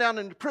like they're going down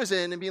into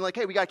prison and being like,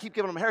 hey, we got to keep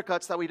giving him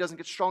haircuts, that way he doesn't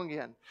get strong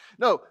again.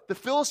 No, the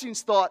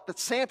Philistines thought that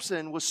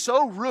Samson was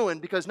so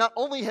ruined because not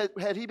only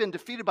had he been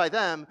defeated by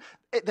them,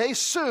 they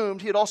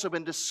assumed he had also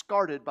been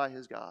discarded by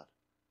his God.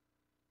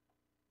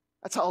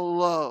 That's how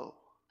low,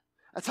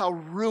 that's how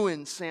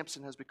ruined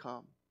Samson has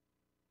become.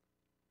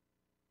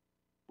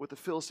 What the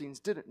Philistines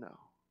didn't know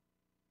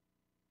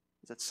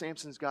is that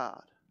Samson's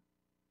God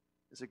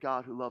is a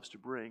God who loves to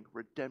bring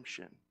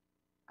redemption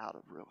out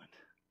of ruin.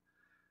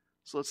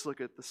 So let's look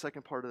at the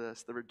second part of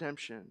this, the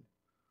redemption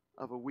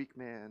of a weak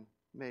man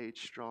made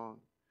strong.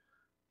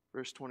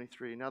 Verse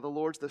 23, now the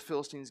lords of the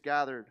Philistines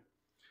gathered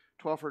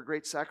to offer a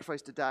great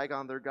sacrifice to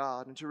Dagon their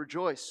God and to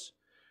rejoice.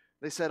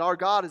 They said, our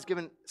God has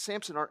given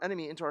Samson, our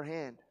enemy, into our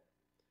hand.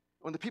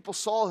 When the people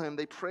saw him,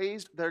 they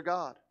praised their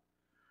God.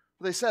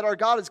 They said, our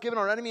God has given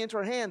our enemy into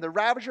our hand, the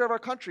ravager of our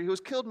country, who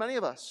has killed many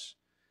of us.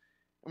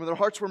 And when their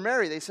hearts were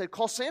merry, they said,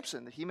 call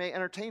Samson, that he may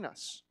entertain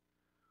us.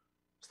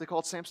 So they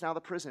called Samson out of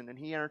the prison, and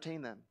he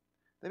entertained them.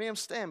 They made him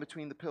stand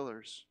between the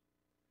pillars.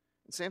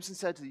 And Samson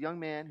said to the young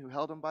man who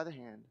held him by the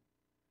hand,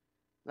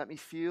 let me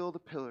feel the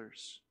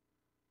pillars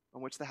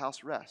on which the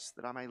house rests,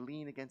 that I may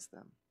lean against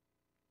them.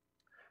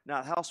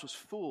 Now the house was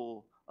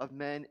full of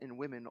men and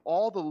women.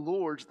 All the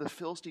lords of the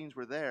Philistines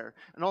were there.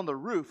 And on the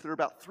roof there were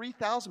about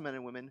 3,000 men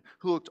and women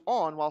who looked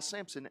on while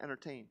Samson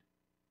entertained.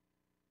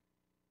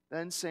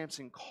 Then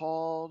Samson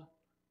called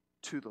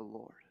to the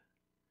Lord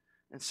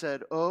and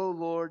said, O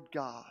Lord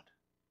God,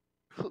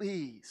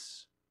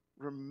 please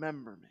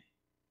remember me.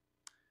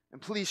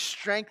 And please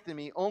strengthen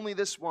me only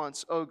this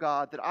once, O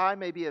God, that I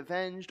may be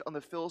avenged on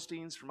the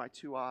Philistines for my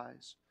 2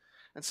 eyes.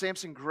 And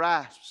Samson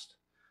grasped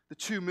the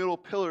 2 middle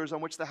pillars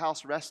on which the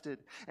house rested,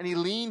 and he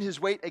leaned his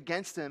weight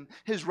against him,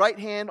 his right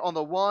hand on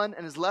the one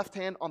and his left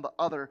hand on the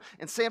other.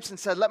 And Samson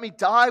said, let me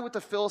die with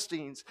the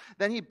Philistines.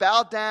 Then he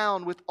bowed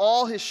down with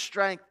all his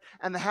strength,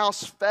 and the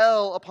house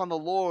fell upon the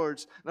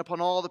lords and upon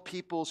all the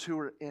peoples who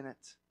were in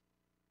it.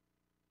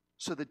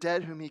 So the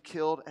dead whom he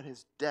killed at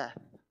his death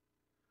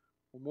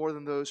were more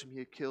than those whom he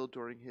had killed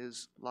during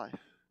his life.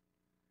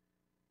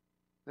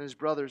 Then his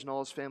brothers and all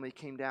his family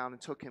came down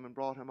and took him and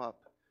brought him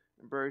up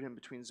and buried him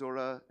between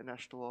Zorah and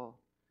Eshtaol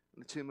in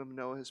the tomb of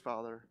Noah his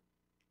father.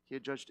 He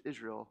had judged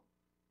Israel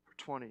for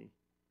 20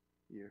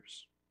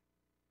 years.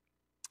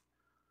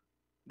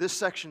 This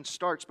section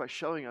starts by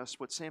showing us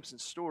what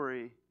Samson's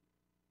story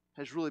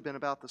has really been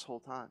about this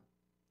whole time.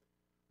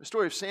 The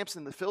story of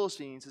Samson and the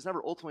Philistines has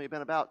never ultimately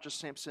been about just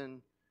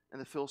Samson and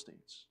the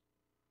Philistines.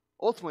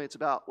 Ultimately, it's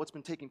about what's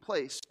been taking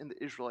place in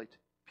the Israelite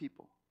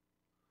people.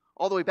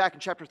 All the way back in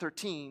chapter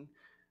 13,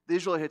 the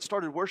Israelites had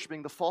started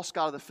worshiping the false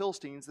god of the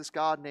Philistines, this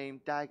god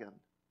named Dagon.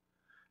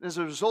 And as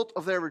a result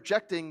of their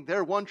rejecting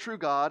their one true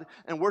God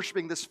and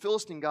worshiping this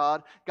Philistine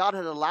god, God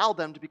had allowed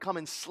them to become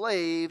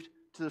enslaved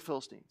to the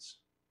Philistines.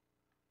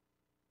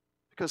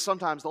 Because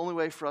sometimes the only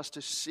way for us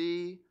to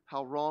see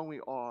how wrong we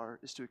are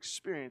is to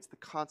experience the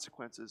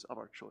consequences of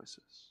our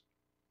choices.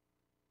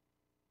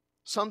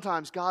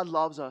 Sometimes God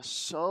loves us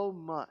so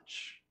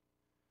much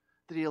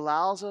that he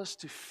allows us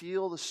to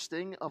feel the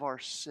sting of our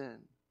sin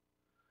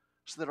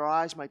so that our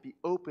eyes might be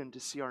open to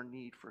see our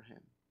need for him.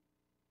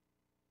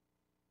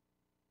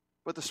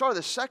 But at the start of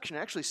this section, it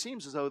actually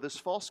seems as though this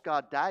false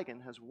god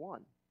Dagon has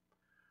won.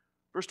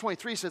 Verse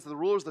 23 says that the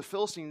rulers of the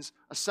Philistines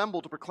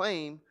assembled to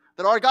proclaim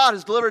that our God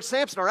has delivered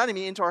Samson, our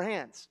enemy, into our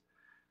hands.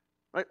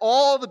 Right?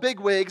 All the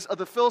bigwigs of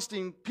the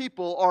Philistine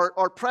people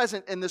are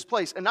present in this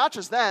place. And not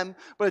just them,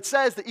 but it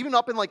says that even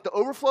up in like the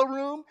overflow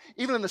room,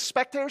 even in the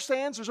spectator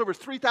stands, there's over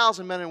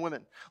 3,000 men and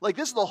women. Like,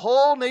 this is the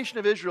whole nation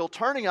of Israel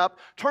turning up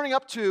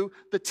to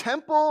the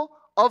temple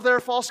of their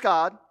false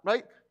god,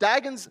 right?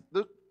 Dagon's,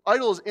 the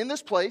idol, is in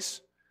this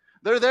place.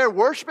 They're there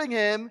worshiping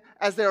him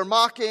as they're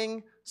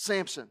mocking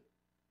Samson.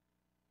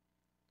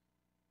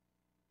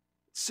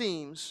 It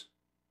seems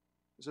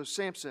as though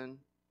Samson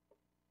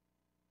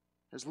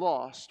has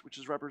lost, which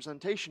is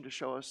representation to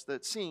show us that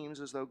it seems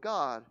as though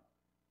God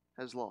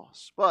has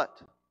lost.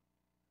 But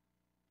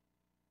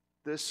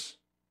this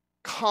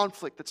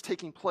conflict that's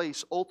taking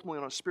place ultimately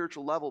on a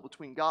spiritual level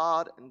between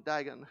God and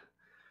Dagon,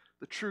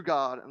 the true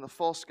God and the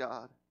false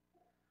God,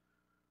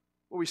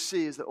 what we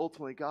see is that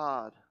ultimately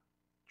God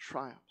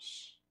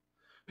triumphs.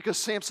 Because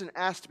Samson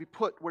asked to be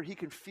put where he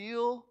can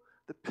feel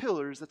the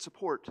pillars that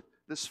support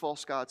this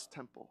false god's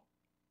temple.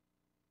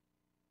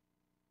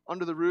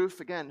 Under the roof,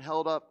 again,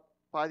 held up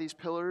by these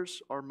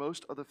pillars, are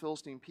most of the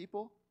Philistine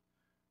people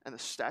and the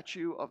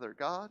statue of their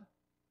god.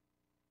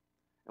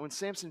 And when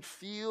Samson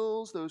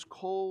feels those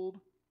cold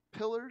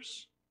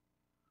pillars,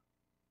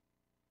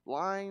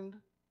 blind,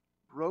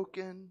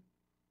 broken,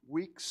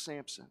 weak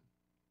Samson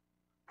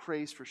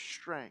prays for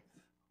strength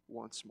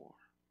once more.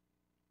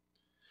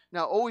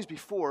 Now, always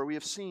before, we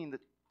have seen that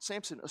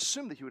Samson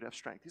assumed that he would have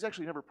strength. He's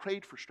actually never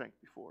prayed for strength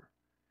before.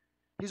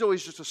 He's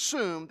always just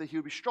assumed that he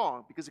would be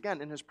strong because,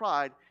 again, in his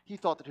pride, he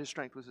thought that his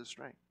strength was his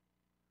strength.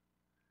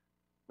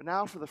 But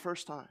now, for the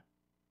first time,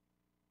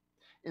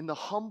 in the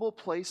humble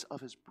place of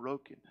his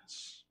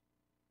brokenness,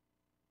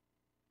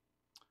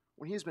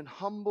 when he has been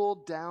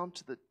humbled down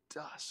to the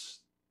dust,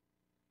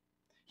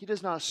 he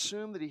does not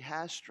assume that he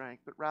has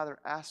strength, but rather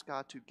ask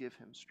God to give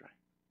him strength.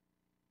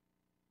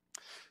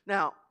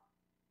 Now,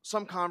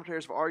 some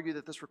commentators have argued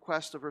that this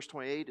request of verse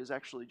 28 is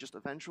actually just a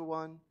vengeful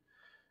one.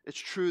 It's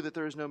true that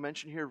there is no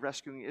mention here of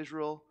rescuing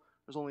Israel.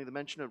 There's only the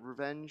mention of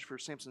revenge for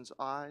Samson's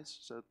eyes,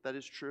 so that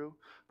is true.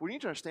 But we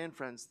need to understand,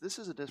 friends, this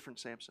is a different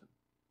Samson.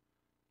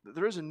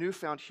 There is a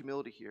newfound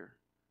humility here.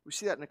 We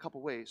see that in a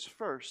couple ways.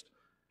 First,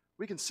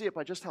 we can see it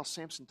by just how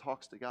Samson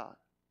talks to God.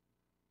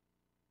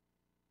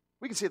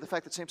 We can see the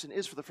fact that Samson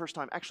is, for the first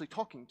time, actually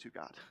talking to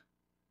God.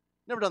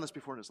 Never done this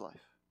before in his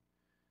life.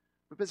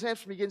 But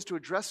Samson begins to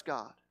address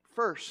God.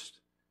 First,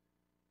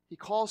 he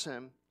calls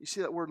him, you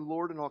see that word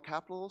Lord in all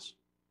capitals?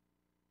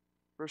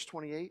 Verse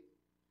 28.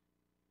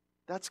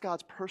 That's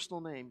God's personal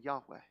name,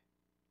 Yahweh.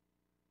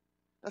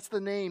 That's the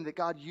name that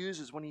God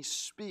uses when he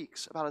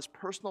speaks about his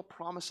personal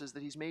promises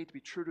that he's made to be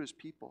true to his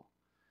people.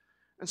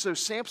 And so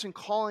Samson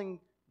calling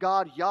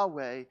God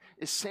Yahweh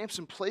is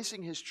Samson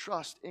placing his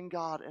trust in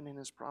God and in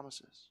his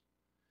promises.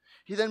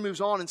 He then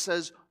moves on and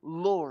says,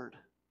 Lord.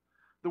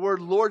 The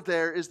word Lord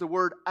there is the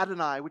word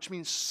Adonai, which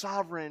means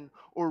sovereign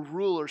or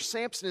ruler.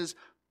 Samson is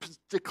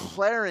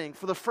declaring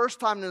for the first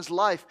time in his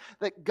life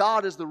that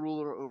God is the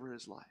ruler over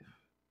his life.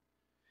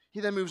 He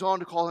then moves on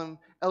to call him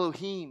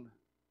Elohim,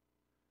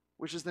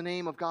 which is the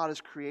name of God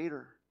as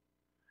creator.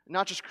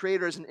 Not just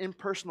creator as an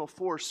impersonal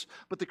force,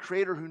 but the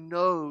creator who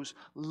knows,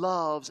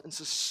 loves, and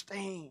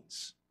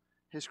sustains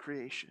his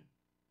creation.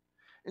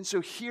 And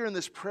so here in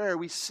this prayer,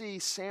 we see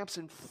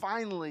Samson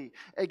finally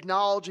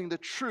acknowledging the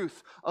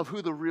truth of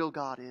who the real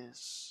God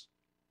is.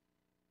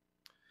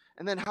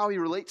 And then how he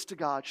relates to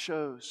God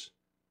shows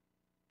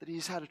that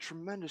he's had a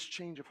tremendous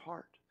change of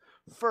heart.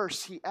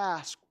 First, he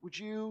asks, would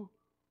you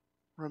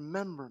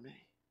remember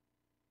me?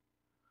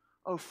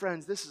 Oh,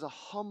 friends, this is a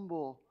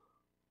humble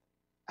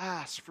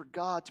ask for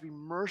God to be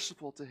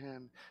merciful to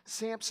him.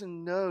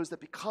 Samson knows that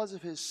because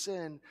of his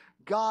sin,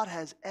 God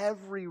has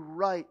every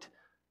right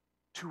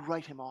to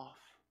write him off.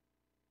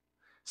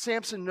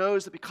 Samson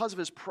knows that because of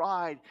his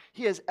pride,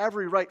 he has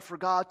every right for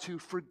God to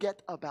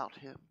forget about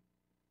him.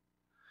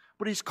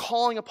 But he's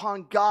calling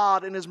upon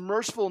God in his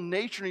merciful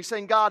nature, and he's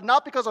saying, God,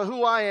 not because of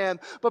who I am,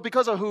 but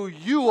because of who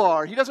you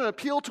are. He doesn't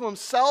appeal to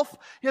himself.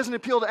 He doesn't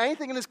appeal to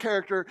anything in his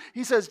character.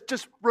 He says,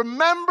 just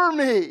remember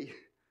me.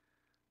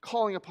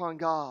 Calling upon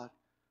God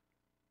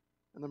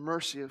and the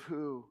mercy of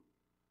who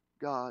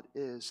God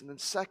is. And then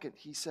second,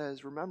 he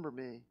says, remember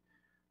me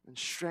and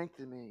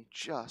strengthen me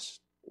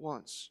just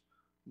once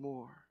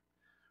more.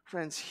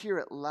 Friends, here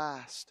at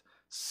last,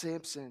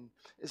 Samson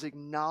is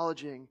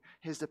acknowledging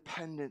his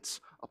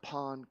dependence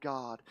upon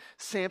God.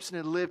 Samson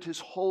had lived his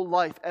whole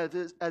life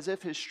as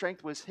if his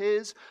strength was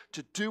his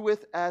to do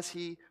with as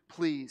he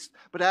pleased.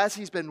 But as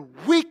he's been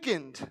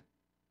weakened,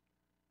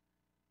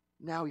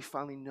 now he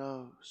finally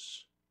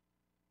knows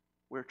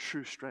where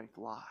true strength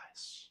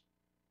lies.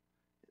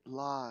 It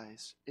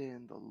lies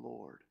in the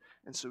Lord.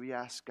 And so he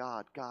asks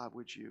God, God,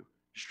 would you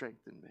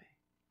strengthen me?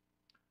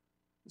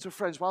 And so,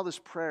 friends, while this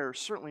prayer is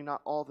certainly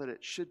not all that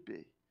it should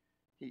be,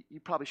 he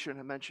probably shouldn't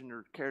have mentioned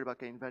or cared about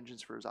getting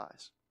vengeance for his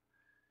eyes.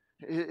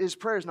 His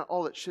prayer is not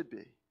all it should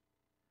be,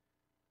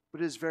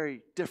 but it is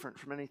very different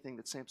from anything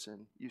that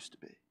Samson used to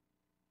be.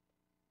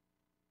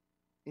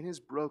 In his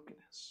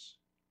brokenness,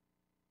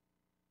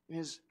 in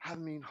his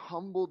having been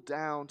humbled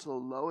down to the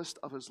lowest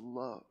of his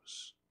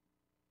lows,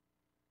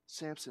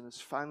 Samson is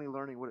finally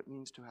learning what it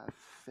means to have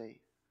faith.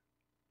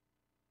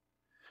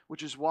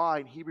 Which is why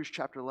in Hebrews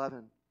chapter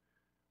 11,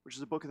 which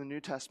is a book in the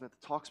New Testament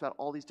that talks about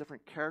all these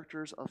different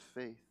characters of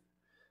faith.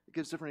 It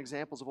gives different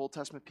examples of Old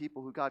Testament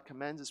people who God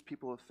commends as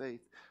people of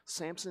faith.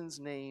 Samson's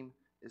name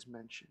is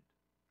mentioned.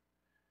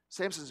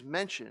 Samson's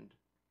mentioned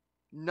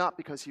not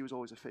because he was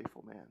always a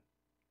faithful man.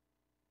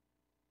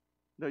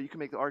 No, you can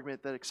make the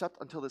argument that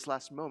except until this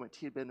last moment,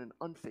 he had been an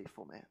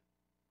unfaithful man.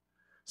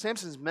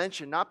 Samson's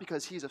mentioned not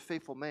because he's a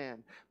faithful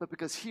man, but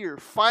because here,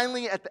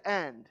 finally at the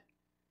end,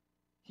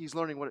 he's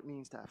learning what it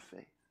means to have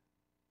faith.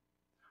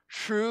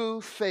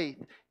 True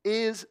faith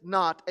is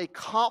not a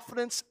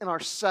confidence in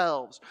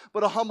ourselves,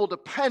 but a humble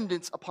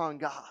dependence upon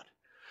God.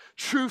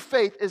 True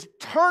faith is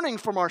turning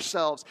from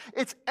ourselves.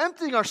 It's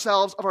emptying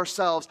ourselves of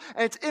ourselves.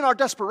 And it's in our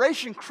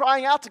desperation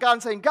crying out to God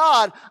and saying,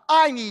 God,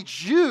 I need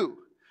you.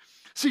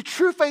 See,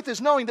 true faith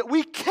is knowing that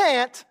we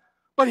can't,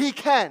 but he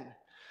can.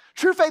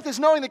 True faith is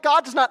knowing that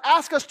God does not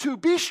ask us to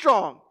be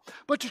strong,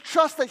 but to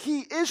trust that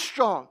he is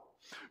strong.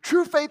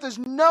 True faith is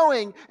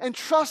knowing and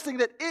trusting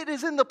that it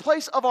is in the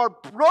place of our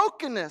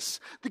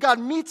brokenness that God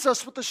meets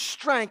us with the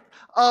strength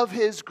of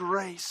his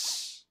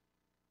grace.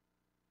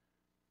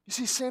 You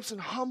see, Samson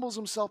humbles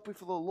himself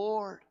before the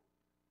Lord.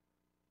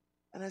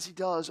 And as he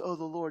does, the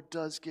Lord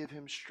does give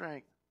him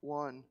strength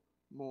one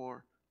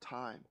more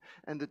time.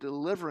 And the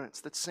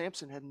deliverance that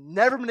Samson had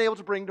never been able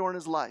to bring during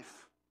his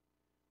life,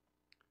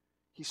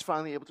 he's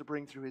finally able to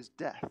bring through his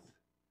death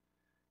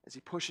as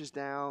he pushes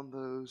down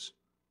those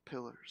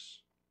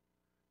pillars.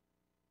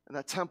 And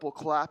that temple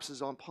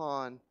collapses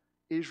upon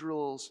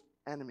Israel's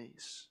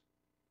enemies,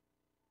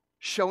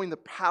 showing the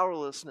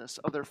powerlessness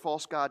of their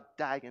false god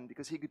Dagon,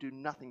 because he could do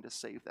nothing to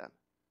save them.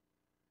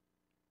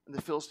 And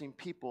the Philistine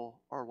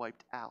people are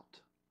wiped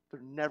out.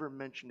 They're never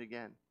mentioned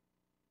again,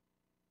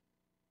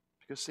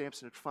 because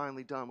Samson had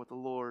finally done what the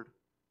Lord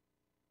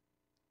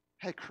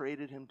had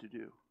created him to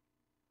do.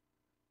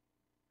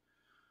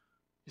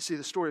 You see,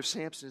 the story of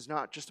Samson is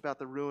not just about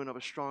the ruin of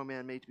a strong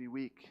man made to be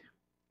weak.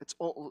 It's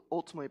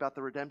ultimately about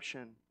the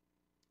redemption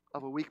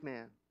of a weak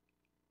man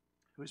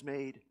who is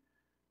made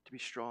to be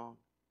strong.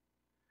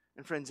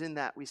 And friends, in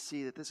that we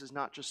see that this is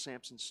not just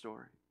Samson's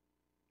story.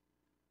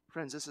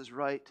 Friends, this is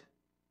right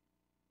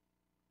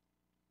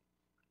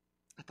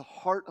at the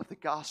heart of the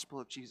gospel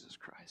of Jesus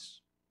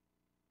Christ.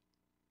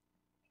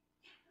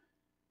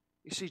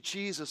 You see,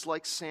 Jesus,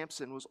 like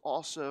Samson, was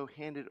also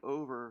handed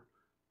over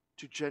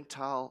to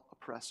Gentile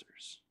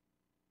oppressors.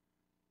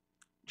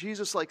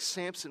 Jesus, like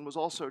Samson, was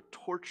also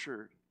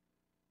tortured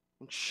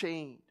and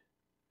chained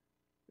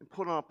and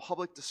put on a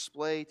public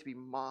display to be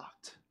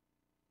mocked.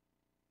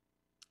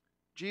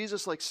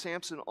 Jesus, like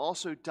Samson,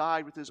 also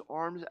died with his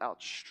arms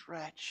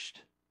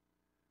outstretched,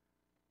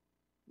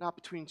 not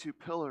between two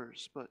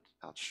pillars, but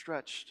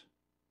outstretched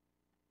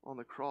on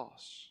the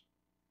cross.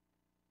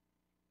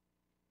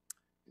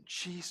 And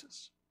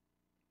Jesus,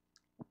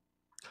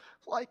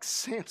 like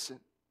Samson,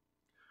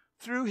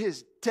 through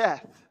his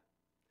death,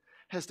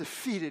 has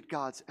defeated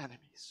God's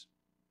enemies.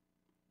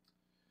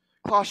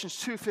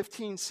 Colossians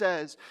 2:15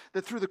 says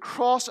that through the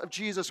cross of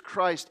Jesus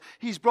Christ,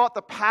 he's brought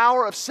the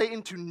power of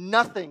Satan to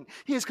nothing.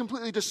 He has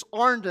completely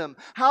disarmed him.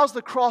 How does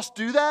the cross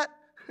do that?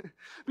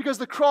 Because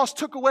the cross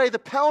took away the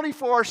penalty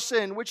for our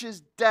sin, which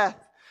is death.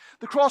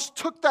 The cross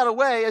took that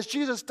away as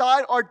Jesus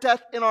died our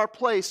death in our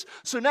place.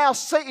 So now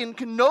Satan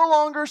can no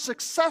longer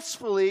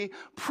successfully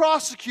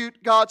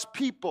prosecute God's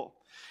people.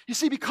 You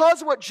see,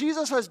 because of what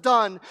Jesus has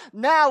done,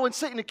 now when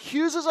Satan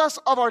accuses us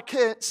of our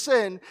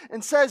sin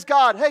and says,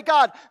 hey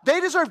God, they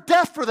deserve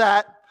death for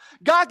that,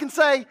 God can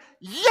say,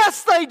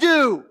 yes, they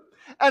do.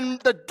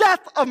 And the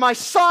death of my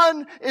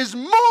son is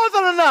more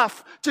than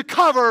enough to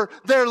cover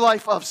their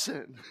life of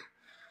sin.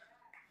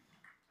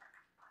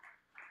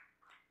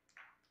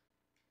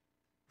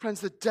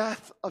 Friends, the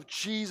death of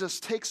Jesus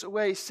takes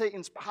away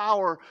Satan's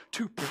power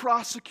to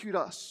prosecute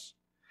us.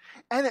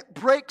 And it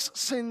breaks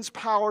sin's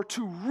power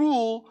to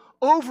rule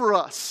over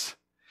us.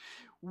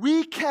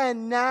 We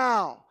can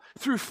now,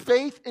 through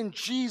faith in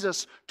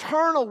Jesus,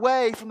 turn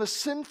away from the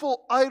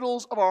sinful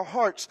idols of our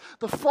hearts,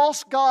 the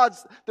false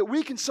gods that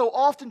we can so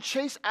often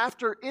chase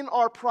after in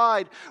our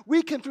pride.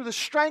 We can, through the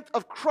strength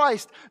of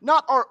Christ,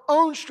 not our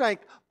own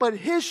strength, but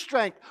his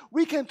strength,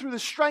 we can, through the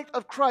strength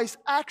of Christ,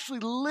 actually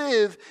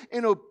live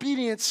in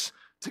obedience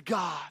to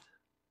God.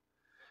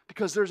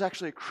 Because there's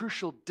actually a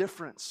crucial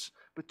difference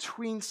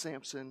between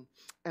Samson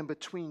and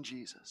between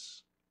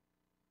Jesus.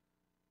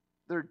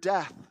 In their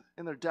death,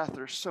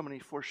 there are so many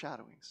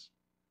foreshadowings,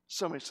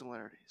 so many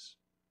similarities.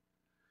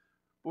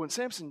 But when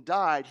Samson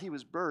died, he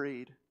was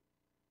buried,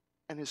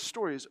 and his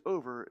story is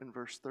over in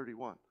verse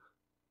 31.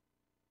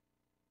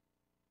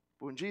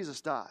 But when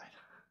Jesus died,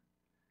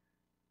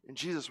 and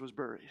Jesus was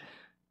buried,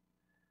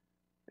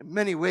 in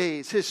many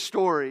ways, his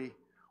story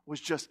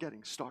was just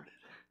getting started.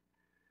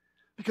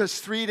 Because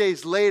 3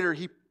 days later,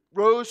 he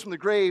rose from the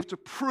grave to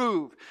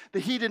prove that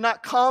he did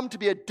not come to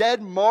be a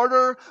dead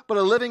martyr, but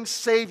a living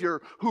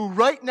Savior who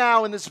right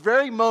now in this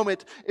very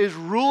moment is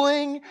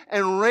ruling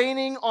and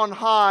reigning on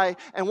high.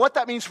 And what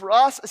that means for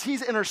us is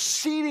he's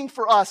interceding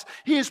for us.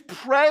 He is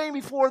praying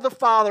before the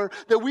Father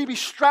that we be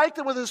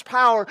strengthened with his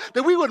power,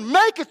 that we would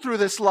make it through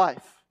this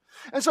life.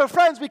 And so,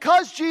 friends,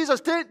 because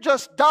Jesus didn't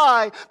just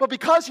die, but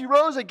because he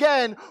rose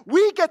again,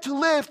 we get to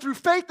live through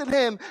faith in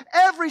him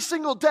every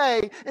single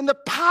day in the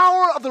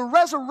power of the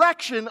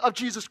resurrection of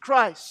Jesus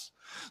Christ.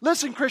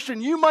 Listen,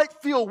 Christian, you might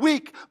feel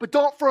weak, but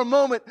don't for a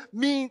moment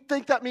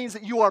think that means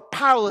that you are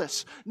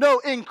powerless. No,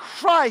 in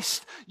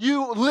Christ,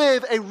 you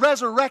live a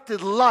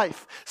resurrected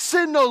life.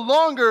 Sin no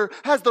longer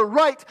has the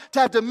right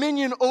to have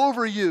dominion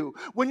over you.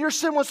 When your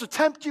sin wants to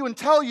tempt you and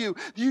tell you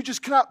that you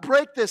just cannot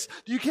break this,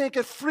 that you can't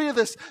get free of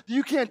this, that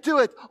you can't do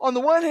it, on the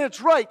one hand,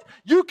 it's right.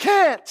 You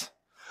can't,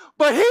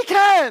 but he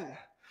can.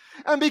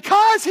 And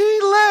because he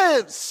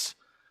lives,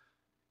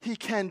 he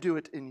can do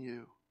it in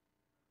you.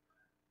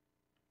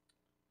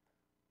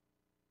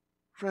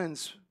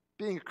 Friends,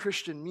 being a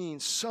Christian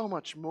means so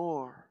much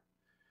more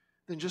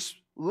than just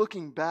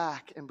looking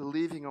back and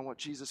believing on what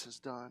Jesus has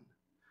done.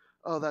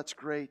 Oh, that's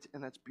great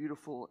and that's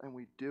beautiful and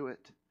we do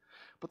it.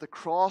 But the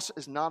cross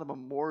is not a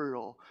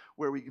memorial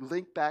where we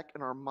link back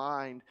in our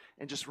mind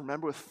and just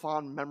remember with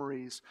fond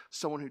memories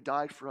someone who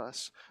died for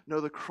us.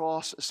 No, the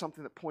cross is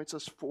something that points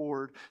us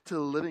forward to the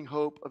living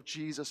hope of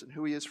Jesus and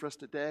who he is for us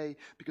today,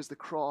 because the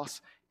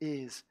cross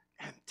is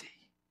empty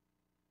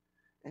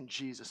and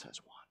Jesus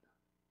has won.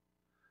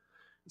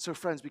 And so,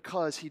 friends,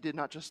 because he did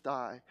not just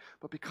die,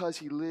 but because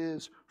he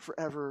lives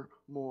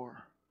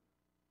forevermore,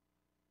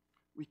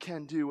 we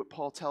can do what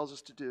Paul tells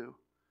us to do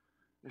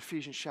in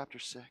Ephesians chapter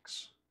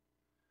 6.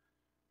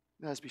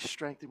 And that is be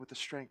strengthened with the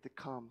strength that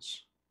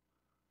comes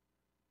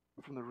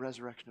from the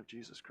resurrection of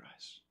Jesus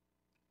Christ.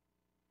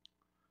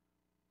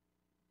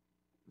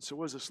 And so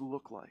what does this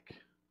look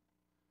like?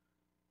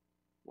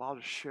 Well, I'll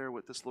just share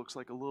what this looks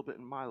like a little bit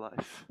in my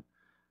life.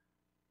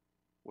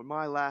 When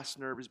my last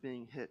nerve is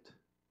being hit,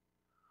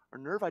 a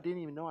nerve I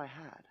didn't even know I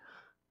had,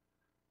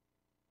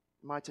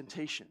 my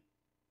temptation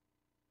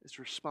is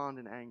to respond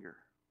in anger.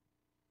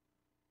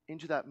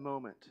 Into that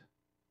moment,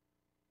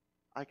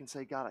 I can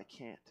say, God, I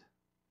can't,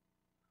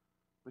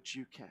 but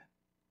you can.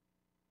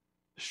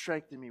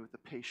 Strengthen me with the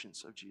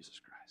patience of Jesus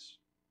Christ.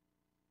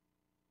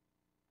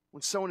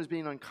 When someone is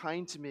being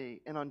unkind to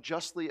me and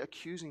unjustly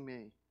accusing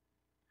me,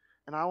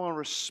 and I want to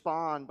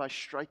respond by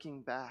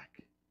striking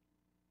back,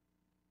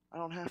 I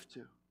don't have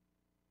to.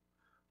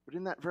 But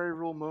in that very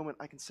real moment,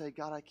 I can say,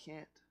 God, I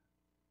can't,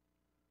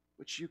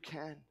 but you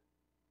can.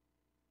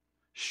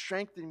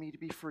 Strengthen me to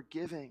be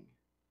forgiving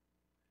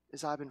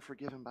as I've been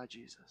forgiven by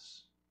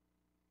Jesus.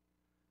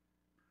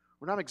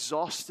 When I'm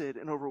exhausted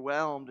and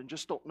overwhelmed and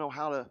just don't know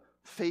how to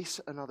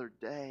face another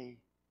day,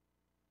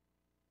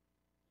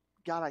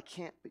 God, I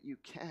can't, but you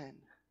can.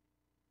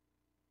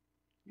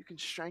 You can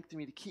strengthen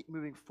me to keep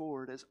moving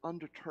forward as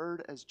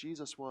undeterred as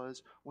Jesus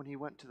was when he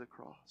went to the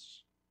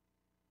cross.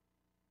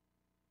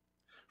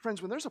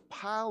 Friends, when there's a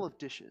pile of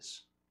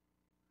dishes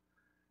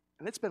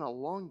and it's been a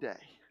long day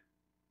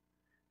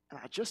and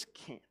I just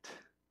can't,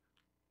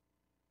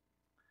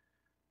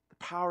 the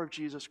power of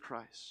Jesus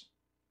Christ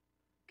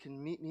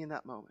can meet me in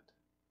that moment.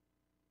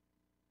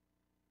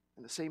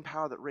 And the same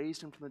power that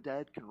raised him from the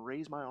dead can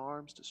raise my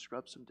arms to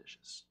scrub some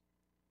dishes.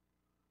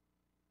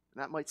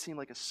 And that might seem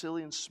like a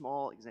silly and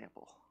small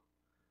example.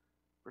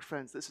 But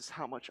friends, this is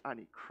how much I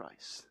need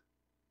Christ.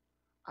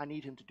 I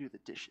need him to do the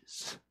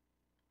dishes.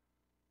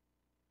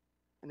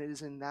 And it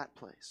is in that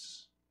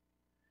place.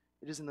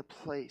 It is in the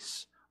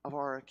place of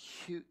our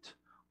acute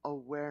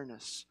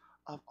awareness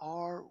of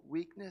our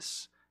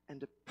weakness and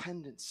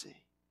dependency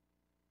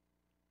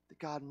that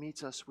God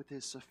meets us with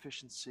his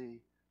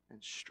sufficiency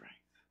and strength.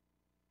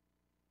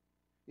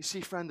 You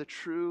see, friend, the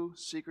true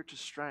secret to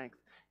strength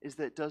is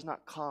that it does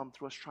not come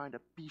through us trying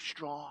to be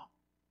strong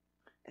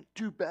and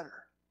do better.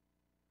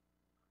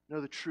 No,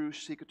 the true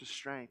secret to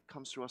strength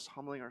comes through us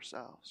humbling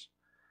ourselves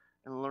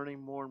and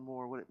learning more and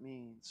more what it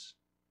means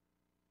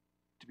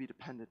to be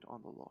dependent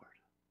on the Lord.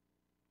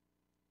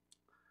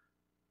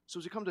 So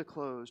as we come to a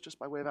close, just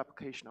by way of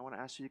application, I want to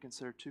ask you to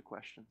consider two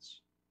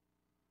questions.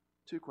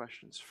 Two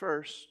questions.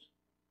 First,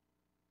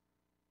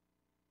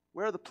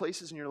 where are the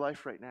places in your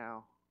life right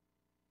now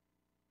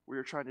where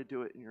you're trying to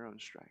do it in your own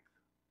strength?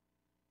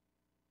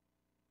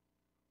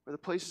 Where are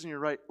the places in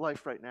your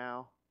life right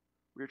now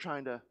where you're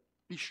trying to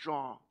be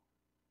strong?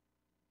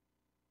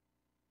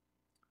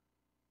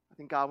 I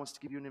think God wants to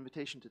give you an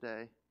invitation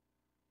today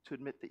to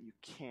admit that you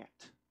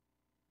can't,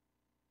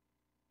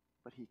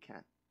 but he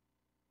can.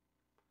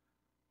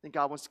 I think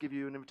God wants to give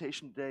you an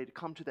invitation today to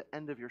come to the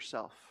end of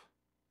yourself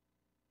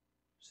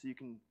so you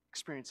can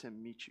experience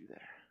him meet you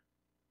there.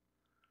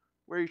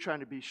 Where are you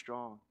trying to be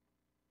strong?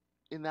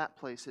 In that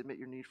place, admit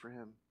your need for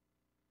him.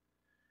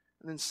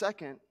 And then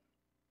second,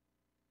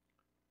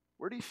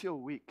 where do you feel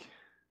weak?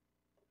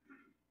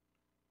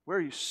 Where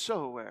are you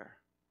so aware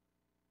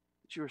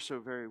that you are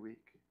so very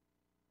weak?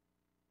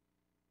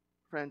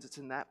 Friends, it's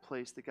in that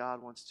place that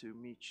God wants to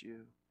meet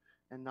you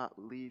and not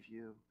leave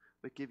you,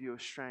 but give you a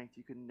strength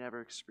you could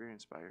never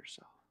experience by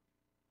yourself.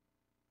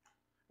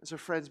 And so,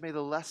 friends, may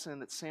the lesson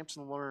that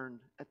Samson learned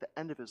at the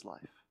end of his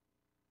life,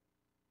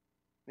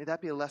 may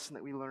that be a lesson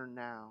that we learn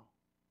now.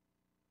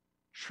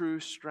 True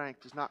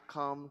strength does not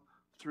come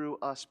through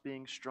us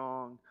being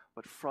strong,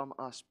 but from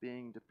us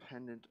being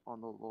dependent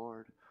on the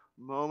Lord,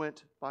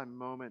 moment by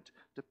moment,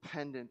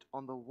 dependent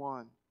on the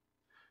one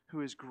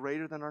who is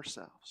greater than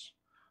ourselves,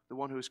 the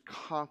one who has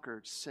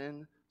conquered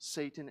sin,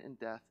 Satan, and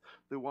death,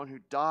 the one who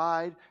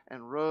died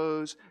and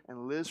rose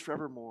and lives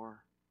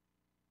forevermore,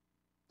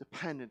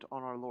 dependent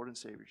on our Lord and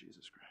Savior,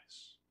 Jesus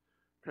Christ.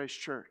 Christ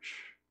Church,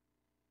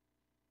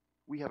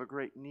 we have a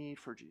great need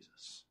for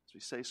Jesus, as we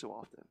say so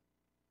often.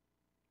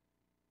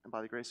 And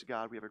by the grace of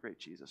God, we have a great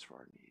Jesus for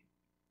our need.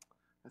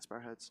 Let's bow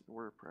our heads in a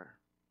word of prayer.